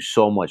you could do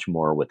so much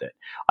more with it.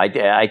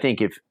 I think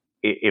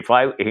if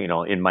I,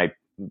 in my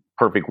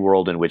perfect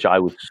world in which I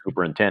was the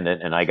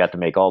superintendent and I got to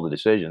make all the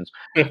decisions,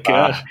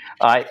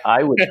 I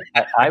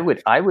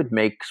would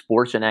make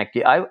sports an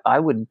activity. I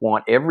would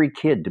want every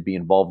kid to be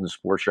involved in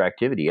sports or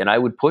activity, and I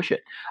would push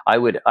it. I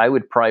would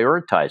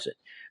prioritize it,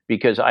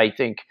 because I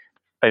think,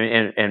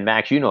 and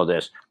Max,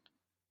 this,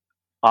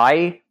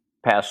 I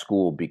passed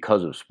school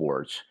because of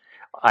sports.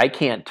 I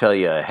can't tell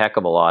you a heck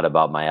of a lot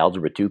about my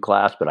Algebra 2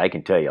 class, but I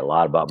can tell you a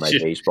lot about my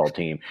baseball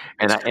team.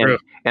 And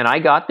I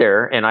got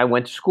there and I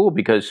went to school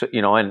because,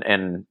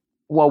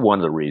 one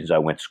of the reasons I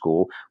went to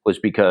school was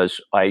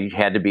because I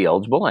had to be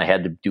eligible and I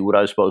had to do what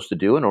I was supposed to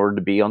do in order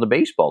to be on the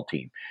baseball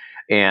team.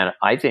 And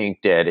I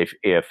think that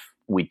if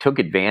we took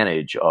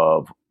advantage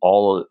of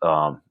all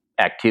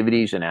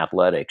activities in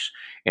athletics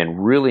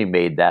and really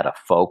made that a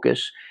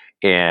focus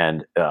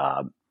and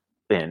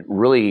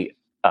really,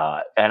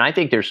 and I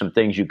think there's some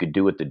things you could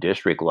do at the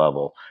district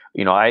level.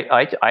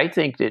 I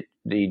think that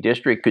the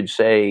district could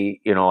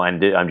say,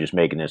 and I'm just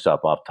making this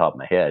up off the top of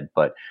my head,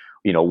 but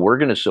we're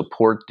going to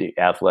support the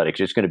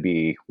athletics.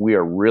 We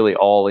are really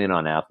all in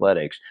on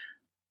athletics,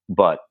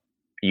 but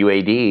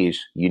UADs,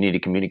 you need to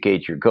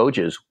communicate to your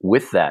coaches.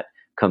 With that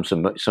comes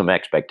some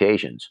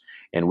expectations,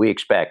 and we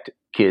expect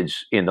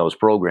kids in those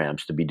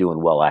programs to be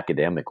doing well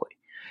academically.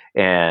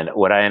 And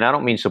I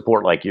don't mean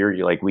support like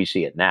we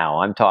see it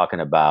now. I'm talking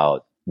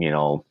about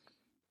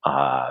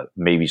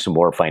maybe some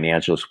more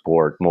financial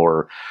support,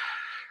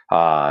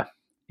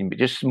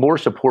 just more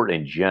support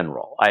in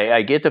general.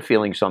 I get the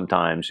feeling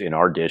sometimes in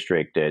our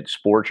district that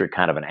sports are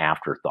kind of an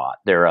afterthought.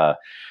 They're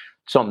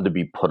something to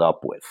be put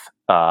up with.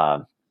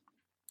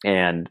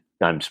 And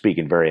I'm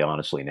speaking very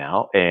honestly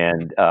now.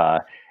 And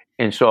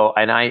so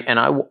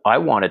I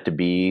want it to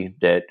be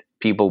that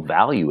people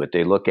value it.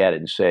 They look at it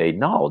and say,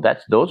 no,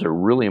 those are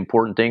really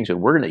important things,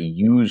 and we're going to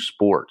use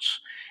sports,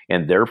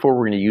 and therefore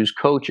we're going to use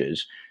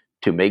coaches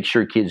to make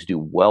sure kids do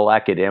well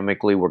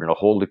academically. We're going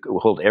to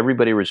hold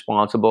everybody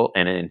responsible,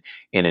 and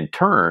in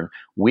turn,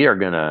 we're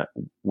going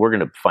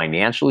to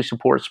financially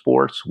support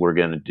sports. We're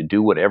going to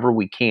do whatever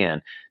we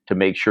can to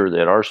make sure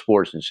that our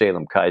sports in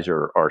Salem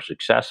Keizer are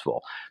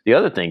successful. The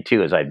other thing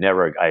too is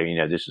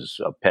this is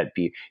a pet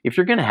peeve. If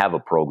you're going to have a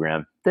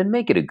program, then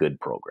make it a good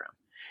program.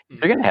 If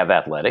you're going to have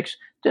athletics,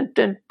 then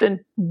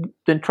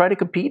try to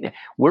compete.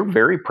 We're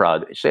very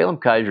proud. Salem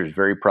Keizer is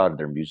very proud of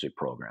their music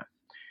program,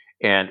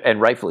 and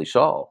rightfully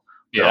so.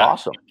 They're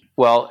awesome.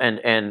 Well,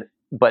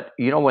 but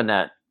when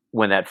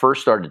that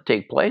first started to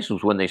take place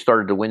was when they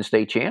started to win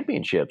state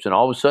championships, and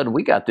all of a sudden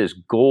we got this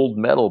gold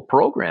medal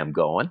program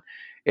going,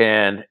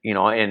 and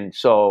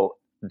so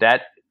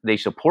that they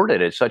support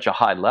it at such a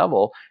high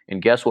level.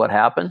 And guess what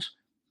happens?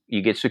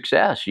 You get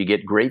success. You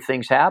get great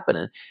things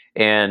happening,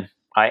 and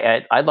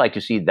I'd like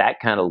to see that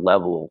kind of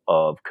level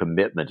of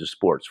commitment to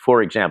sports.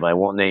 For example, I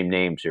won't name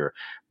names here,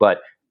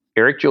 but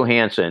Eric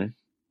Johansson,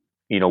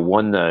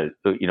 won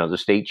the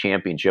state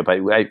championship.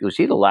 Was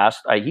he the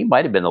last? He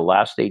might have been the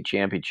last state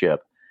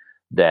championship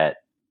that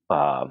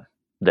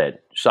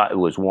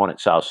was won at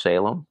South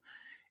Salem,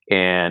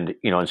 and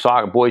in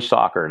boys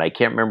soccer. And I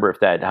can't remember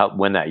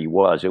when that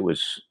was. It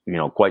was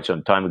quite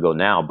some time ago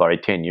now,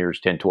 about 10,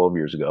 12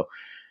 years ago.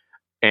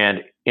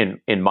 And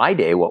in my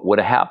day, what would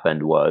have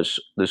happened was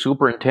the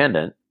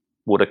superintendent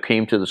would have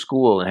came to the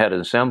school and had an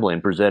assembly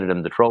and presented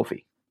him the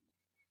trophy,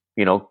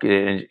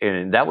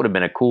 and that would have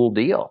been a cool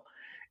deal.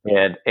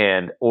 And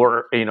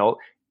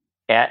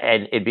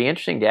it'd be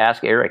interesting to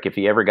ask Eric if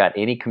he ever got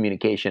any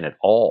communication at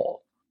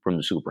all from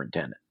the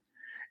superintendent.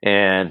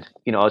 And,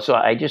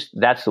 so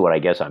that's what I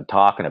guess I'm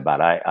talking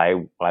about.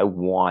 I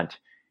want,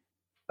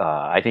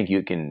 I think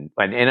you can,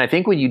 and I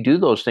think when you do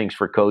those things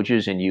for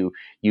coaches and you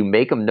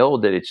make them know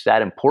that it's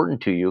that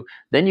important to you,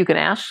 then you can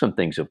ask some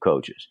things of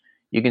coaches.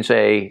 You can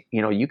say,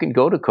 you can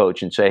go to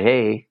coach and say,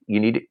 hey,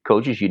 you need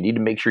to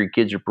make sure your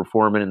kids are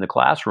performing in the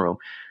classroom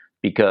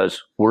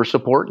because we're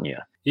supporting you.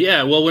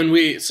 Yeah. Well,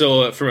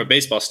 from a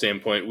baseball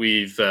standpoint,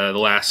 we've, the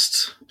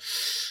last,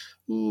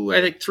 I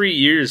think 3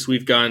 years,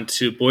 we've gone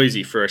to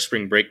Boise for our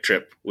spring break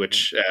trip,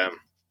 which,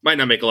 might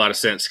not make a lot of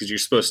sense because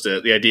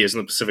the idea is in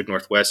the Pacific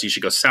Northwest, you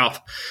should go south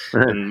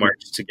in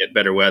March to get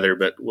better weather,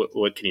 but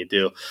what can you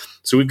do?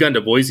 So we've gone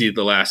to Boise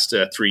the last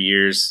 3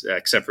 years,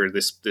 except for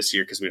this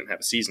year because we didn't have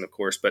a season, of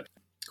course, but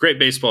great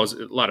baseball is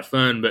a lot of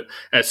fun. But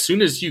as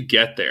soon as you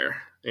get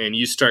there and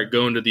you start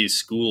going to these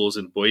schools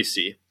in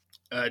Boise,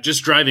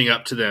 just driving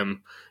up to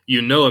them,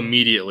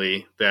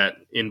 immediately that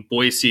in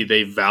Boise,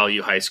 they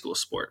value high school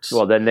sports.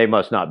 Well, then they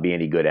must not be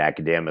any good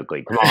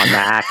academically. Come on,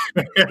 Max.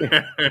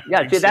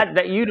 Yeah, see, that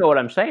what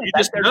I'm saying.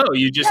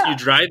 You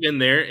drive in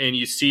there and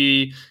you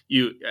see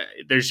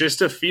there's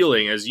just a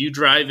feeling as you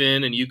drive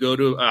in and you go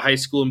to a high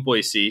school in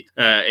Boise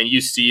and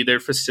you see their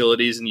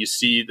facilities and you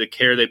see the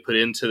care they put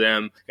into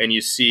them and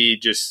you see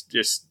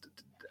just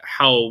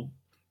how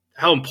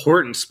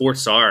important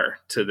sports are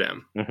to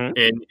them. Mm-hmm.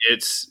 And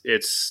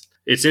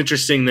it's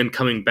interesting then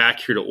coming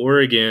back here to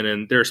Oregon,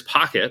 and there's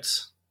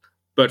pockets,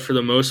 but for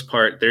the most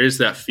part, there is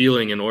that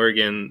feeling in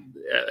Oregon,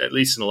 at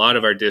least in a lot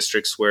of our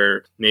districts,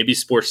 where maybe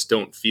sports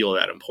don't feel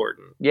that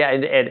important. Yeah,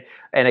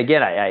 and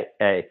again,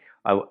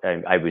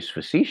 I was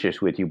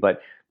facetious with you,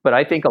 but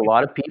I think a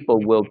lot of people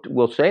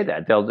will say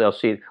that they'll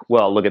see,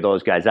 well, look at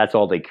those guys, that's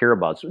all they care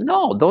about. So,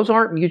 no, those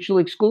aren't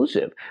mutually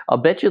exclusive. I'll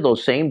bet you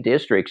those same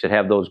districts that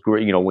have those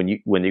great, when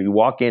you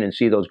walk in and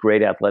see those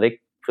great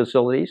athletic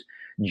facilities,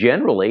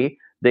 generally.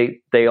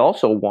 They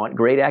also want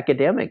great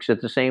academics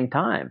at the same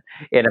time,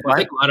 and I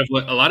think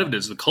a lot of it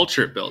is the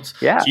culture it builds.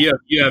 Yeah, so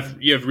you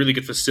have really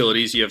good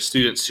facilities. You have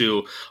students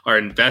who are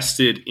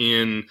invested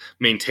in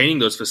maintaining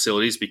those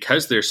facilities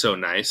because they're so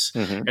nice,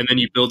 mm-hmm. and then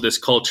you build this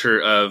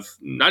culture of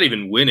not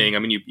even winning. I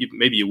mean,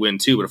 maybe you win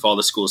too, but if all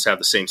the schools have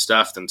the same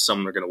stuff, then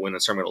some are going to win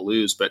and some are going to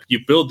lose. But you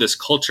build this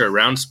culture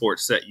around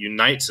sports that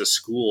unites a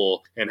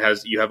school and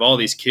you have all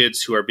these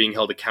kids who are being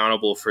held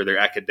accountable for their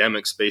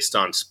academics based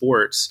on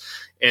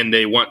sports. And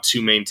they want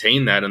to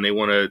maintain that, and they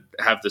want to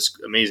have this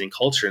amazing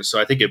culture. And so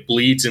I think it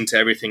bleeds into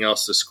everything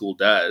else the school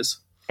does.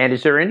 And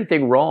is there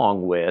anything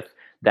wrong with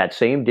that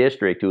same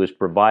district who has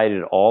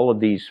provided all of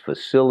these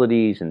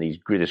facilities and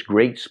this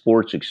great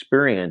sports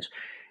experience?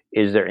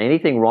 Is there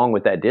anything wrong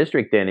with that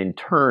district then in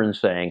turn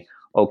saying,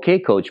 okay,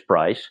 Coach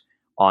Price,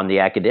 on the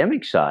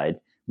academic side,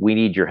 we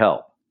need your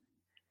help?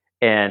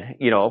 And,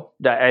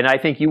 and I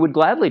think you would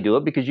gladly do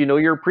it because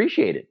you're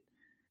appreciated.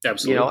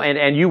 Absolutely.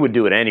 And you would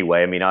do it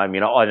anyway. I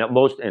mean,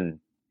 most and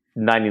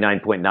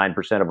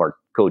 99.9% of our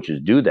coaches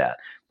do that.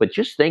 But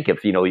just think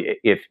if the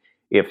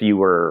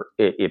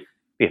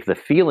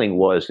feeling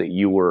was that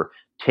you were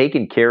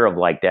taken care of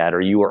like that,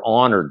 or you were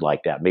honored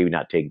like that, maybe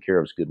not taken care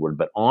of is a good word,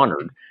 but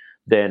honored,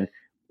 then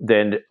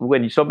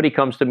when somebody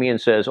comes to me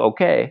and says,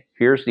 okay,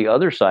 here's the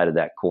other side of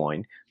that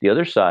coin. The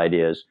other side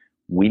is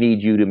we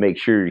need you to make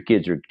sure your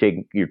kids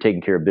you're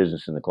taking care of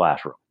business in the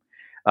classroom.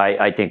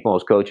 I think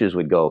most coaches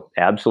would go,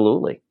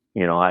 absolutely,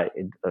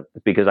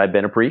 because I've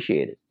been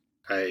appreciated.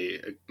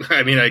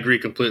 I mean, I agree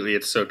completely.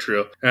 It's so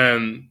true.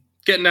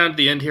 getting down to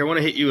the end here, I want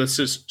to hit you with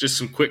just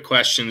some quick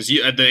questions.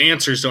 The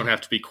answers don't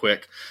have to be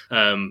quick.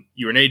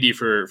 You were an AD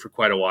for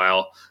quite a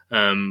while.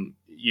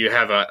 You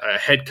have a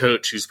head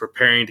coach who's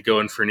preparing to go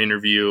in for an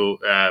interview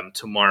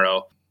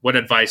tomorrow. What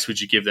advice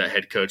would you give that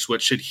head coach?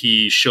 What should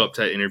he show up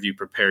to that interview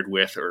prepared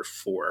with or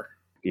for?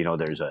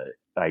 There's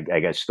I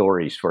got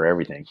stories for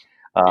everything.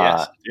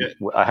 Yes.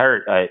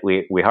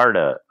 We hired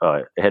a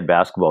head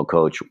basketball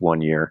coach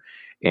one year,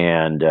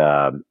 and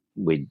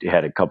we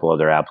had a couple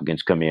other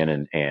applicants come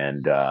in,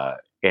 and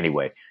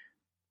anyway,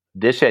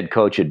 this head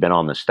coach had been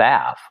on the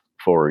staff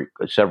for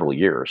several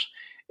years,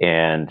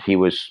 and he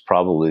was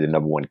probably the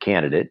number one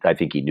candidate. I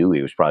think he knew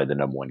he was probably the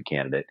number one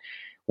candidate.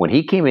 When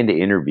he came in to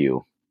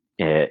interview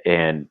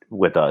and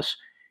with us,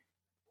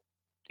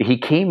 he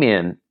came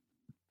in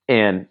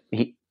and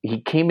he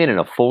came in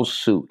a full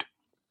suit,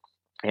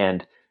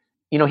 and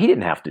he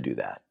didn't have to do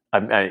that.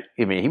 I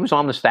mean, he was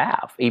on the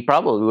staff. He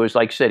probably was,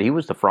 like I said, he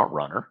was the front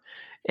runner,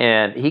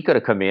 and he could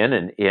have come in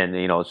and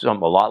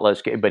a lot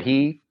less. But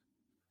he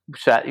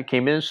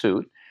came in a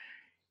suit.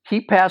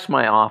 He passed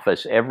my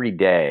office every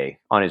day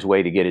on his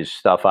way to get his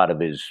stuff out of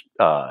his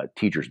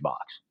teacher's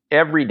box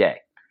every day.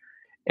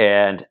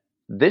 And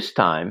this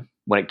time,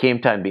 when it came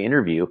time to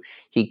interview,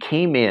 he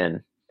came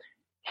in.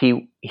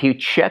 He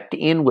checked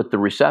in with the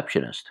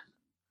receptionist.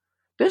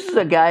 This is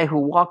a guy who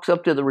walks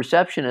up to the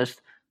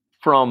receptionist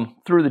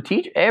through the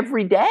teacher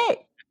every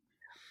day,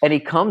 and he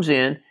comes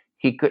in.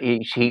 He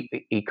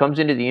comes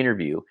into the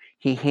interview.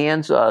 He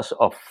hands us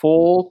a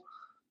full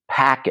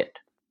packet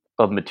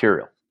of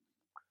material.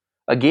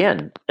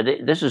 Again,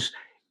 this is,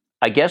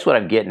 I guess what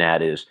I'm getting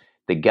at is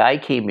the guy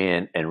came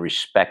in and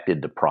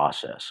respected the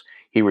process.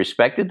 He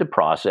respected the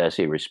process.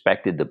 He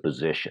respected the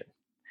position.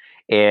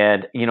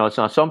 And, it's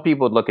not, some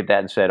people would look at that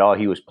and said, oh,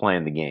 he was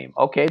playing the game.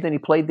 Okay, then he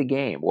played the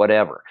game,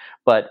 whatever.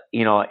 But,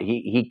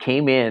 he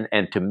came in,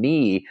 and to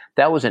me,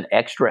 that was an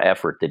extra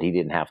effort that he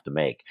didn't have to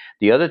make.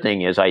 The other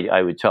thing is,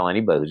 I would tell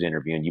anybody who's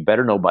interviewing, you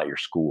better know about your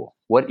school.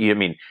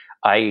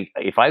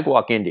 If I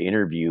walk in to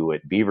interview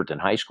at Beaverton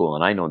High School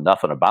and I know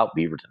nothing about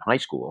Beaverton High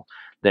School,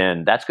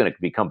 then that's going to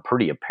become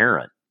pretty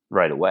apparent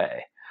right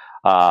away.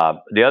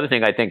 The other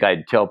thing I think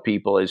I'd tell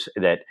people is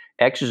that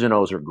X's and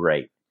O's are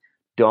great.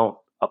 You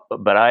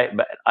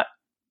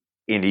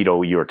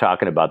were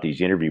talking about these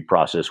interview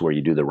process where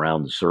you do the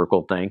round the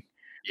circle thing.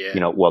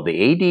 Yeah. Well,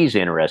 the AD's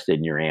interested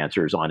in your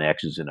answers on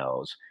X's and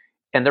O's,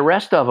 and the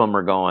rest of them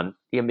are going.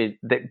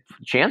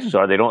 Chances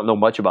are they don't know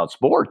much about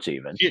sports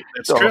even. Yeah,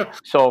 that's true.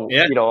 So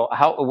yeah.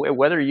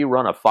 Whether you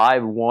run a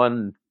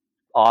 5-1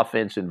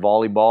 offense in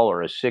volleyball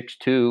or a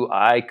 6-2,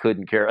 I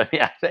couldn't care.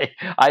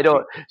 I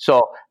don't.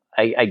 So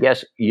I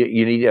guess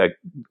you need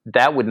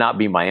that would not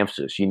be my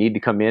emphasis. You need to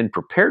come in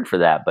prepared for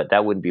that, but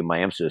that wouldn't be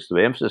my emphasis.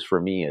 The emphasis for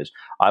me is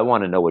I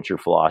want to know what your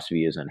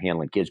philosophy is on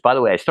handling kids. By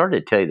the way, I started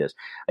to tell you this.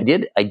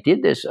 I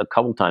did this a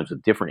couple times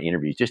with different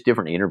interviews, just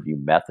different interview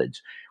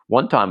methods.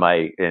 One time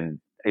and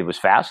it was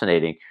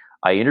fascinating.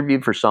 I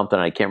interviewed for something.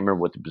 I can't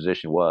remember what the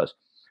position was,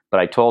 but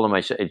I told them,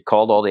 I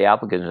called all the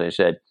applicants and I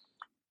said,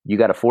 you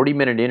got a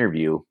 40-minute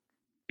interview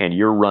and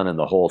you're running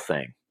the whole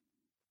thing.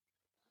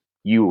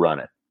 You run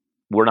it.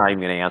 We're not even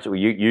going to answer.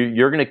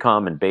 You're going to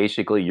come and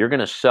basically you're going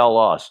to sell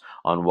us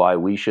on why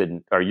we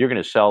shouldn't, or you're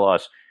going to sell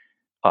us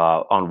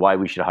on why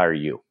we should hire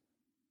you.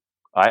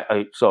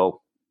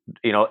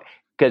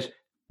 Because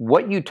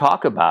what you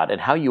talk about and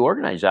how you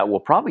organize that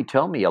will probably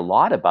tell me a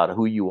lot about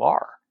who you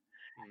are.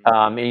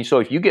 And so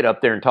if you get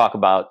up there and talk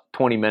about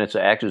 20 minutes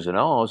of X's and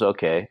O's,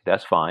 okay,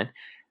 that's fine.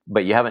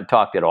 But you haven't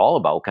talked at all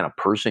about what kind of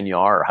person you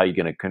are or how you're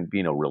going to,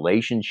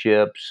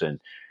 relationships and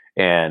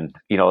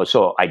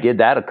so I did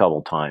that a couple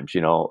of times.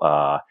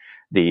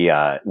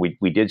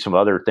 We did some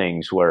other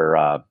things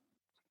where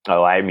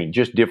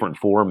just different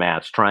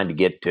formats, trying to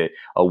get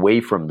away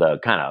from the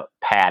kind of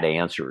pat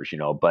answers.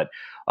 But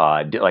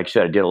like I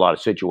said, I did a lot of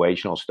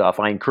situational stuff.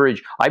 I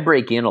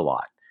break in a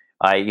lot.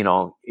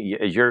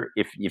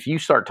 If you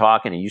start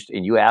talking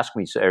and you ask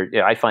me,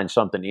 I find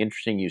something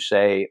interesting you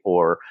say,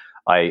 or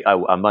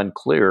I'm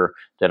unclear,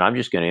 then I'm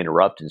just going to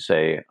interrupt and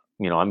say,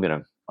 I'm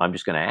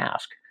just going to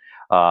ask.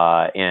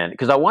 And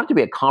because I want it to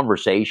be a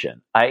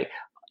conversation.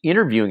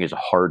 Interviewing is a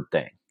hard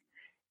thing,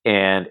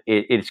 and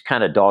it's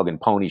kind of dog and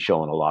pony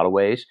show in a lot of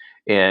ways.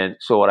 And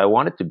so what I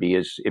want it to be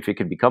is, if it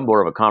can become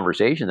more of a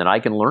conversation, then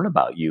I can learn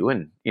about you,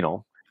 and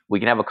we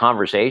can have a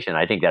conversation.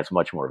 I think that's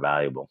much more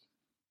valuable.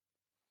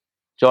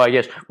 So I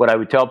guess what I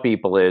would tell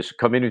people is,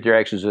 come in with your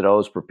X's and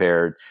O's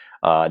prepared,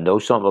 know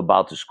something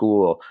about the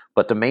school,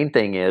 but the main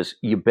thing is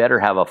you better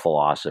have a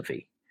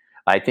philosophy.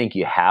 I think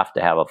you have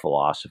to have a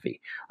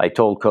philosophy. I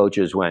told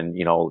coaches when,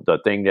 the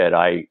thing that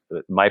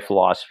my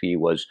philosophy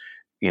was,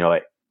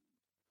 every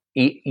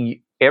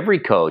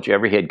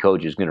head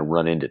coach is going to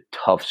run into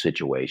tough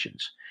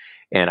situations.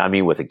 And I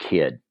mean, with a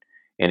kid,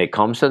 and it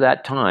comes to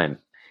that time,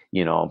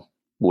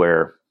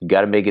 where you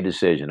got to make a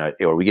decision.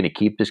 Are we going to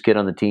keep this kid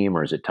on the team,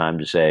 or is it time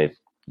to say,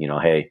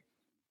 hey,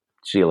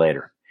 see you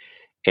later?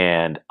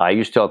 And I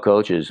used to tell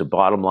coaches, the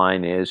bottom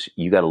line is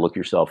you got to look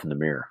yourself in the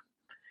mirror.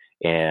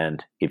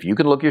 And if you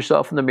can look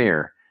yourself in the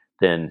mirror,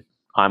 then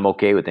I'm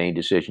okay with any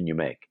decision you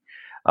make.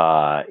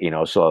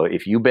 So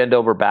if you bend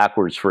over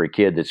backwards for a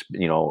kid that's,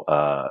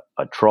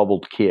 a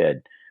troubled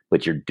kid,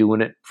 but you're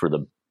doing it for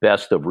the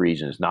best of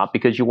reasons, not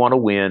because you want to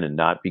win and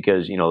not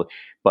because,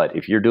 but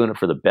if you're doing it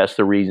for the best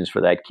of reasons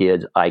for that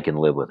kid, I can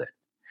live with it.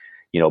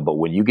 But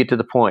when you get to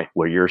the point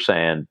where you're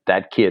saying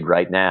that kid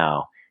right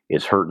now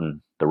is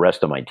hurting the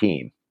rest of my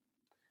team,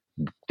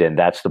 then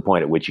that's the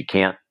point at which you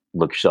can't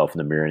look yourself in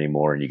the mirror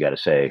anymore, and you got to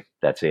say,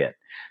 that's it.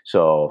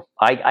 So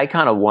I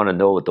kind of want to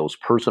know what those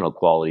personal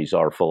qualities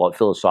are,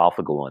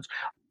 philosophical ones.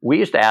 We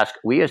used to ask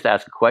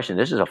a question.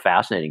 This is a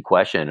fascinating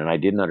question, and I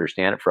didn't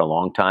understand it for a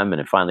long time,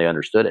 and I finally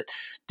understood it.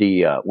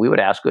 We would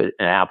ask an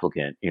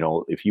applicant,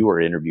 if you were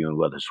interviewing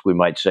with us, we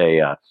might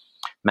say,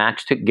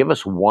 Max, give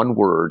us one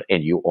word,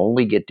 and you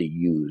only get to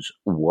use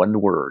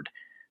one word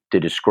to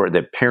describe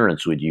that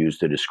parents would use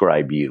to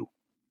describe you.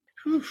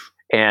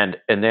 And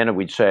then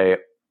we'd say,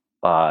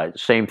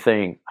 same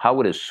thing. How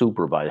would a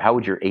supervisor, how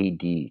would your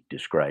AD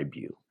describe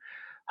you?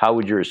 How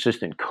would your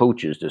assistant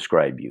coaches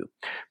describe you?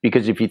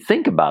 Because if you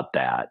think about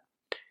that,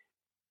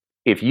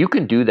 if you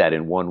can do that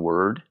in one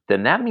word,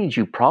 then that means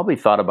you probably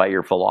thought about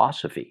your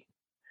philosophy.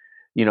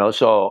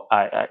 So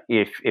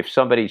if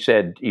somebody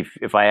said,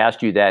 if I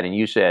asked you that and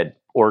you said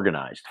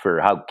organized for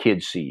how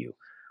kids see you,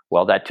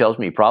 well, that tells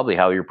me probably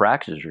how your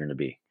practices are going to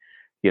be.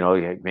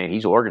 Man,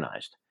 he's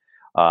organized.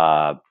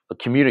 A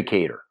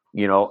communicator,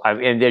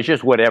 and there's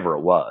just whatever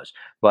it was.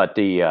 But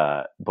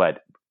the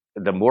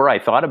more I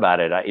thought about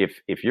it,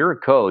 if you're a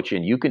coach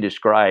and you can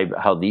describe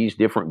how these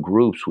different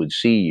groups would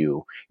see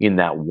you in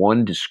that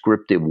one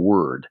descriptive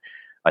word,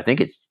 I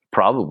think it's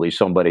probably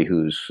somebody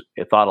who's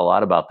thought a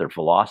lot about their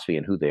philosophy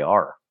and who they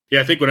are. Yeah,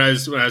 I think when I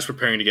was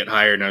preparing to get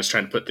hired and I was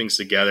trying to put things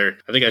together,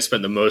 I think I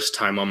spent the most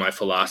time on my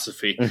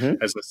philosophy.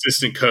 Mm-hmm. As an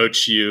assistant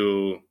coach,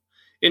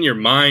 in your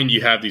mind,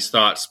 you have these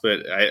thoughts, but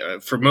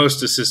for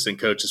most assistant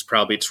coaches,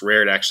 probably it's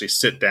rare to actually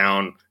sit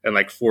down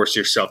and force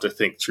yourself to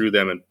think through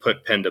them and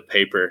put pen to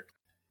paper.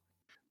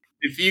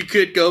 If you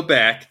could go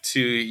back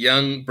to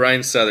young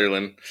Brian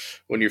Sutherland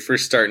when you're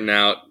first starting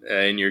out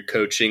in your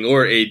coaching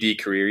or AD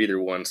career, either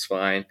one's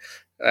fine,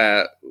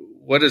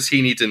 what does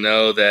he need to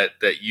know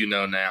that you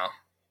know now?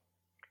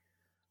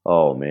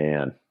 Oh,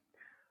 man.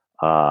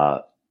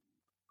 The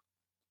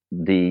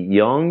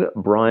young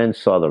Brian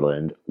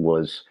Sutherland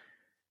was,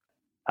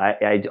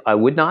 I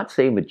would not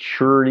say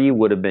maturity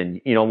would have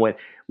been,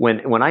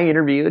 when I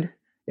interviewed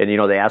and,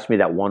 they asked me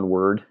that one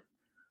word,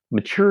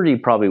 maturity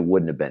probably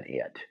wouldn't have been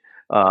it.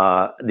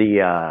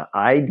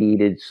 I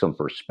needed some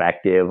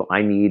perspective.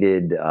 I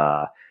needed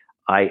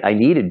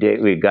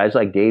guys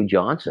like Dave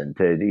Johnson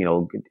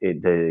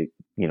to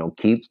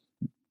keep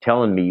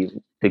telling me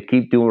to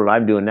keep doing what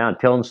I'm doing now,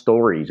 telling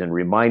stories and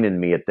reminding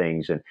me of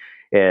things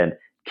and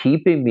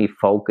keeping me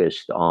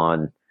focused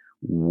on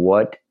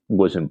what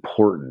was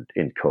important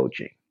in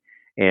coaching,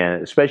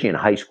 and especially in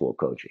high school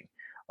coaching.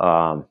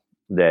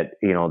 That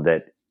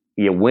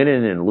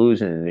winning and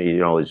losing,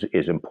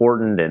 is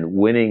important, and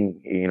winning,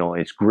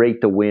 it's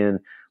great to win,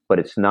 but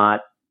it's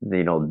not,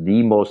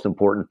 the most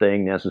important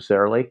thing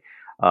necessarily.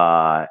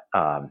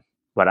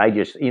 But I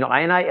just,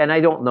 I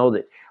don't know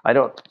that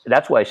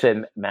that's why I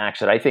said, Max,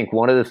 that I think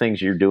one of the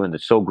things you're doing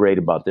that's so great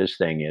about this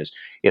thing is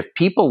if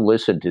people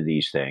listen to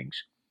these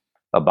things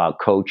about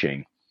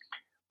coaching,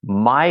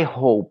 my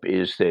hope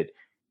is that,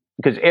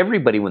 because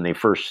everybody when they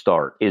first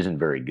start isn't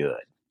very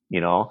good,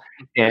 and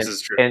this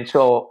is true. and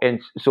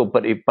so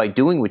but by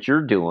doing what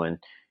you're doing,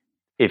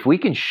 if we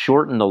can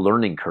shorten the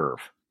learning curve,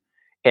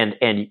 and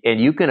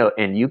you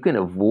can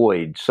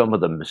avoid some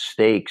of the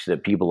mistakes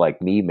that people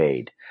like me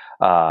made,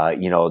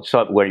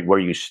 where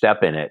you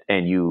step in it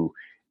and you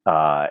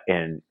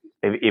and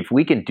if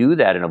we can do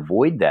that and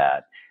avoid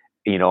that,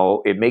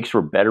 it makes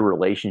for better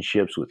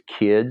relationships with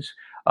kids.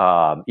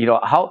 How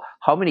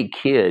many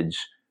kids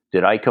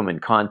did I come in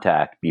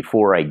contact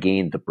before I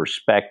gained the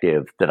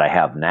perspective that I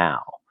have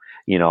now?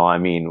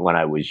 When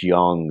I was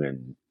young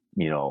and,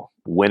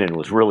 winning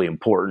was really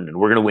important, and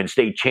we're going to win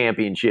state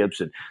championships,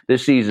 and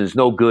this season is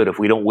no good if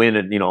we don't win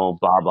it,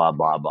 blah, blah,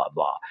 blah, blah,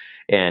 blah.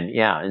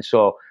 And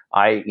so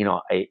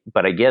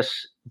but I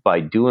guess by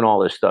doing all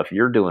this stuff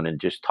you're doing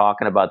and just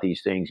talking about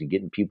these things and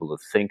getting people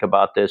to think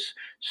about this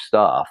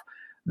stuff,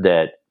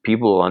 that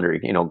people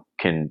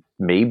can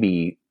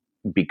maybe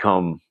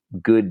become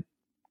good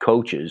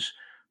coaches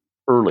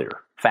earlier,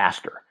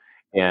 faster.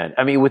 And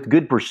with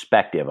good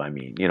perspective,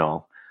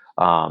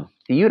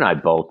 you and I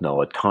both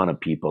know a ton of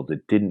people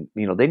that didn't,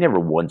 they never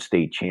won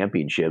state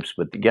championships,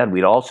 but again,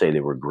 we'd all say they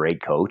were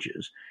great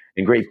coaches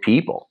and great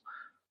people.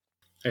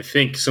 I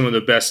think some of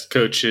the best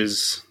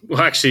coaches,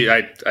 well, actually,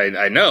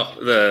 I know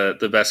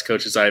the best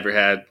coaches I ever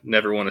had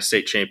never won a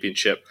state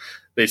championship.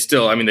 They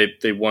still,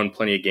 they won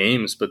plenty of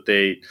games, but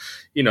Ryan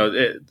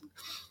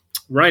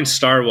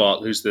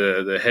Starwalt, who's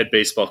the head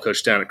baseball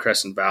coach down at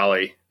Crescent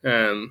Valley,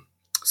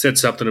 said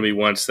something to me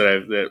once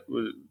that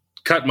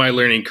cut my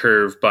learning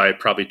curve by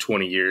probably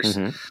 20 years.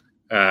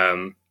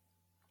 Mm-hmm.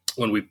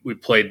 When we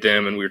played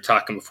them and we were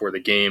talking before the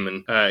game,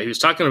 and he was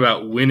talking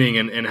about winning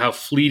and how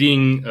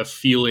fleeting a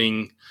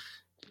feeling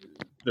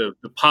the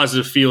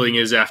positive feeling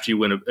is after you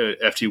win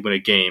a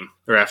game,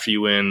 or after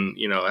you win,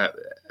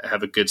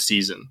 have a good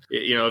season.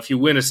 If you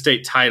win a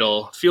state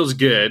title, it feels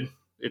good.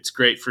 It's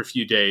great for a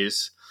few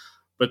days,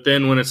 but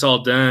then when it's all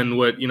done,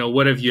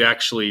 what have you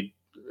actually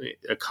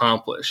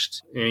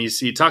accomplished? And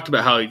you talked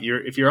about how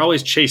if you're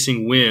always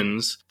chasing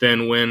wins,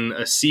 then when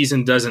a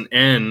season doesn't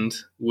end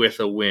with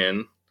a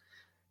win,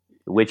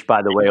 which,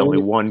 by the way, only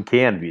one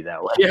can be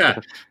that way. Yeah.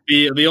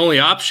 The only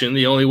option,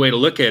 the only way to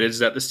look at it is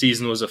that the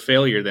season was a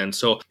failure then.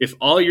 So if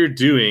all you're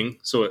doing,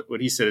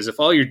 what he said is, if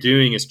all you're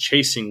doing is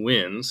chasing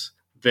wins,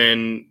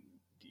 then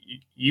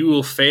you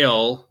will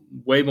fail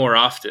way more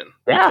often.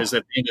 Yeah. Because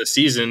at the end of the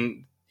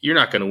season, you're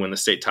not going to win the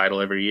state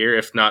title every year,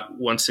 if not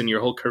once in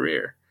your whole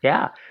career.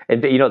 Yeah.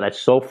 And,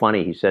 that's so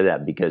funny he said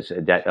that, because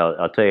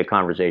I'll tell you a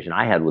conversation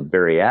I had with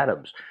Barry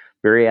Adams.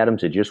 Barry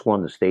Adams had just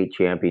won the state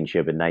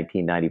championship in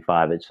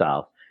 1995 at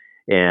South.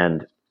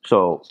 And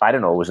so, I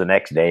don't know, it was the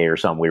next day or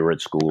something. We were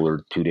at school,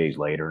 or 2 days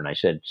later. And I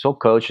said, so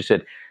Coach, I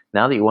said,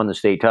 now that you won the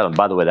state title, and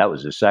by the way, that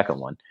was his second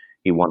one.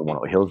 He won one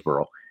at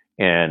Hillsboro.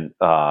 And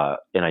I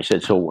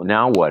said, so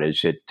now what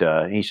is it?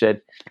 He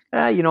said,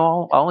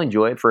 I'll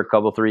enjoy it for a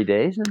couple, 3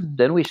 days, and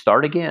then we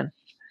start again.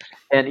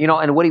 And,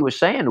 and what he was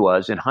saying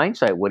was, in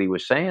hindsight,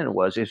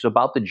 it's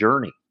about the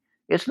journey.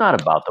 It's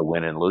not about the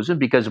win and losing,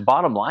 because the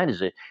bottom line is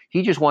that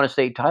he just won a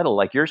state title,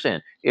 like you're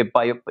saying. If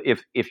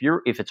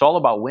it's all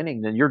about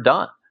winning, then you're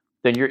done.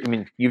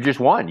 Then you've just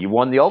won. You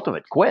won the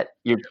ultimate. Quit.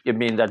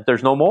 That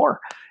there's no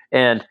more.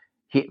 And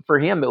for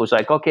him, it was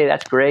like, okay,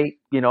 that's great.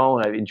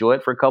 I enjoy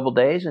it for a couple of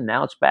days, and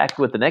now it's back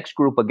with the next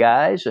group of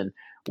guys, and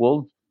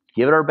we'll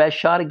give it our best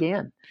shot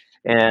again.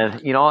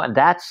 And and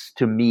that's,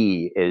 to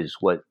me, is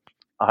what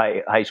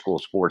high school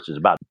sports is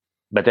about.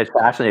 But that's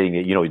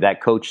fascinating that,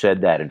 that coach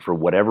said that, and for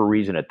whatever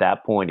reason at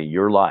that point in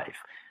your life,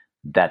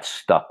 that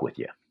stuck with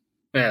you.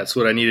 Yeah, that's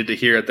what I needed to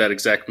hear at that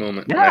exact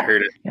moment. Yeah. When I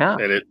heard it. Yeah.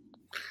 And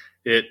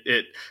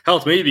it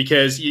helped me,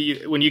 because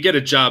when you get a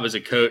job as a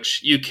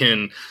coach,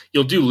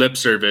 you'll do lip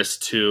service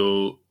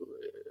to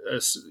a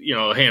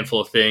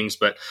handful of things,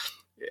 but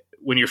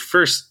when you're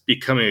first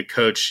becoming a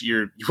coach,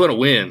 you want to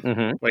win.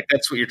 Mm-hmm. Like,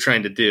 that's what you're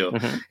trying to do.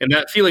 Mm-hmm. And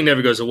that feeling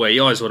never goes away.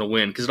 You always want to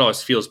win, because it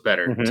always feels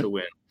better Mm-hmm. to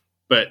win.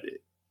 But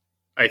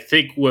I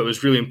think what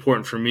was really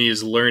important for me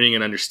is learning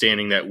and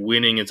understanding that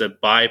winning is a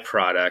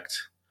byproduct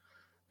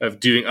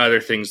of doing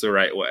other things the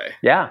right way.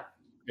 Yeah.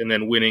 And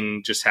then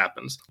winning just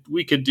happens.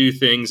 We could do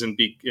things and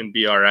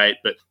be all right,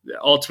 but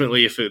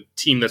ultimately, if a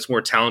team that's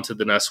more talented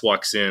than us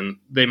walks in,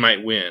 they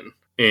might win.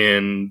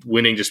 And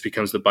winning just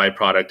becomes the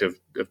byproduct of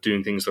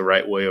doing things the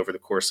right way over the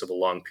course of a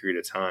long period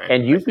of time.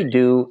 And you could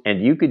do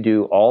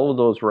all of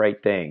those right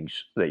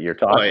things that you're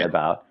talking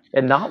about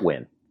and not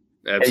win.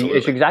 Absolutely.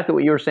 It's exactly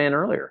what you were saying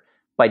earlier.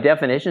 By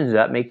definition, does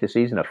that make the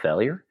season a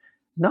failure?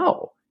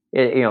 No.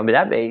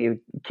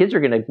 Kids are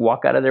going to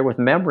walk out of there with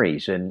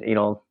memories, and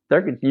you're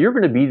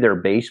going to be their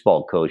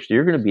baseball coach.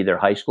 You're going to be their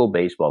high school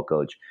baseball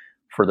coach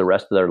for the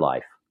rest of their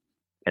life,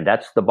 and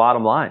that's the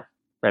bottom line.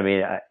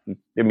 You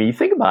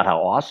think about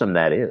how awesome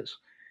that is.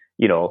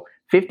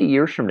 50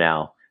 years from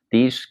now,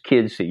 these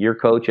kids that you're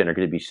coaching are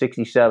going to be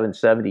 67,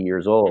 70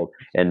 years old,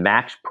 and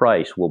Max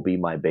Price will be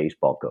my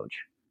baseball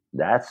coach.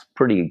 That's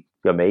pretty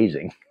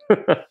amazing.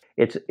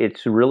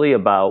 It's really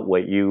about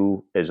what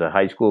you, as a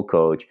high school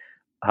coach,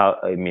 how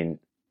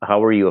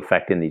are you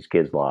affecting these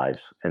kids' lives?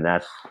 And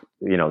that's,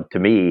 to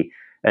me,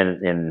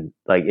 and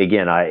like,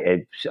 again,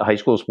 high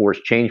school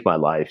sports changed my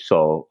life.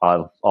 So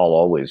it'll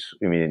always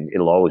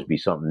be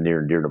something near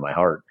and dear to my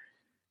heart.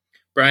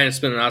 Brian, it's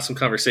been an awesome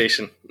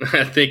conversation.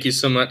 Thank you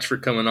so much for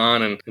coming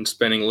on and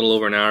spending a little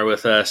over an hour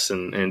with us,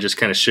 and just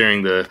kind of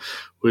sharing the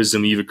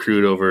wisdom you've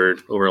accrued over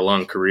a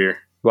long career.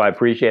 Well, I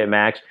appreciate it,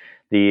 Max.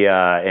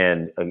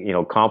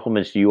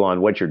 Compliments to you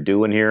on what you're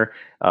doing here.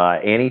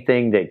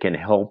 Anything that can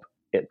help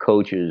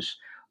coaches,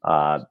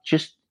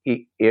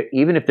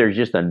 even if there's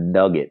just a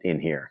nugget in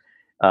here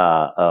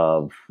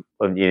of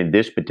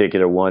this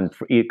particular one,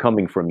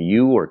 coming from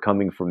you or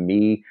coming from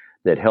me,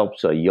 that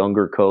helps a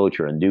younger coach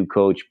or a new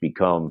coach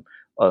become,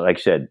 like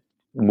I said,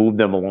 move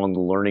them along the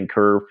learning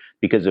curve.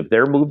 Because if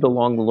they're moved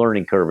along the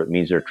learning curve, it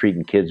means they're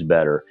treating kids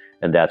better,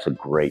 and that's a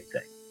great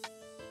thing.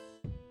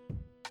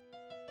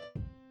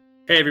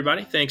 Hey,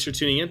 everybody. Thanks for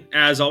tuning in.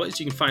 As always,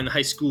 you can find the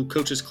High School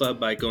Coaches Club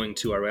by going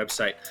to our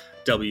website,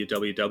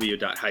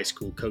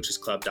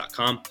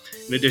 www.highschoolcoachesclub.com,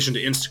 in addition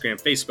to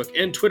Instagram, Facebook,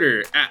 and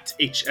Twitter at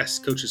HS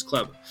Coaches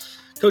Club.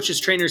 Coaches,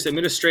 trainers,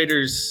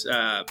 administrators,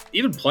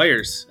 even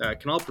players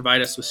can all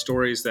provide us with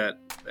stories that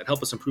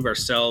help us improve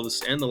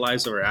ourselves and the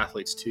lives of our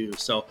athletes, too.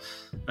 So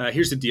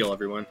here's the deal,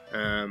 everyone.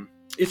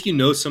 If you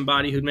know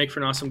somebody who'd make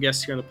for an awesome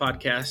guest here on the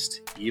podcast,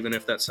 even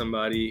if that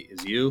somebody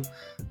is you,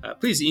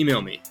 please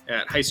email me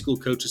at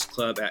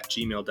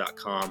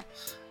highschoolcoachesclub@gmail.com.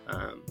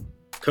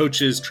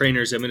 Coaches,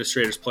 trainers,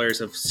 administrators,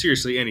 players of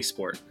seriously any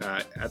sport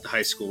at the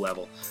high school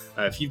level.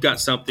 If you've got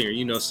something, or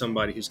you know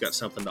somebody who's got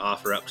something to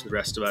offer up to the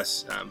rest of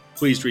us,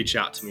 please reach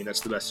out to me.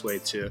 That's the best way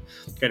to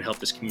kind of help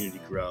this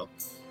community grow.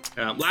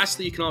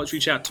 Lastly, you can always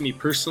reach out to me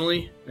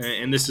personally,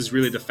 and this is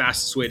really the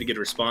fastest way to get a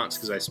response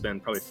because I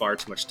spend probably far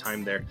too much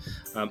time there.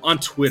 On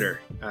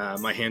Twitter,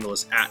 my handle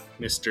is at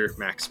Mr.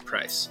 Max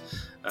Price.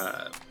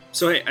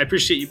 So, hey, I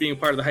appreciate you being a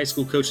part of the High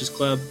School Coaches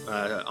Club.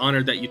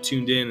 Honored that you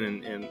tuned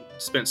in and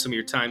spent some of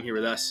your time here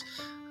with us.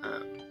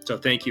 So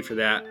thank you for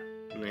that.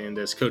 And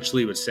as Coach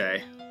Lee would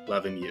say,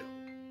 loving you.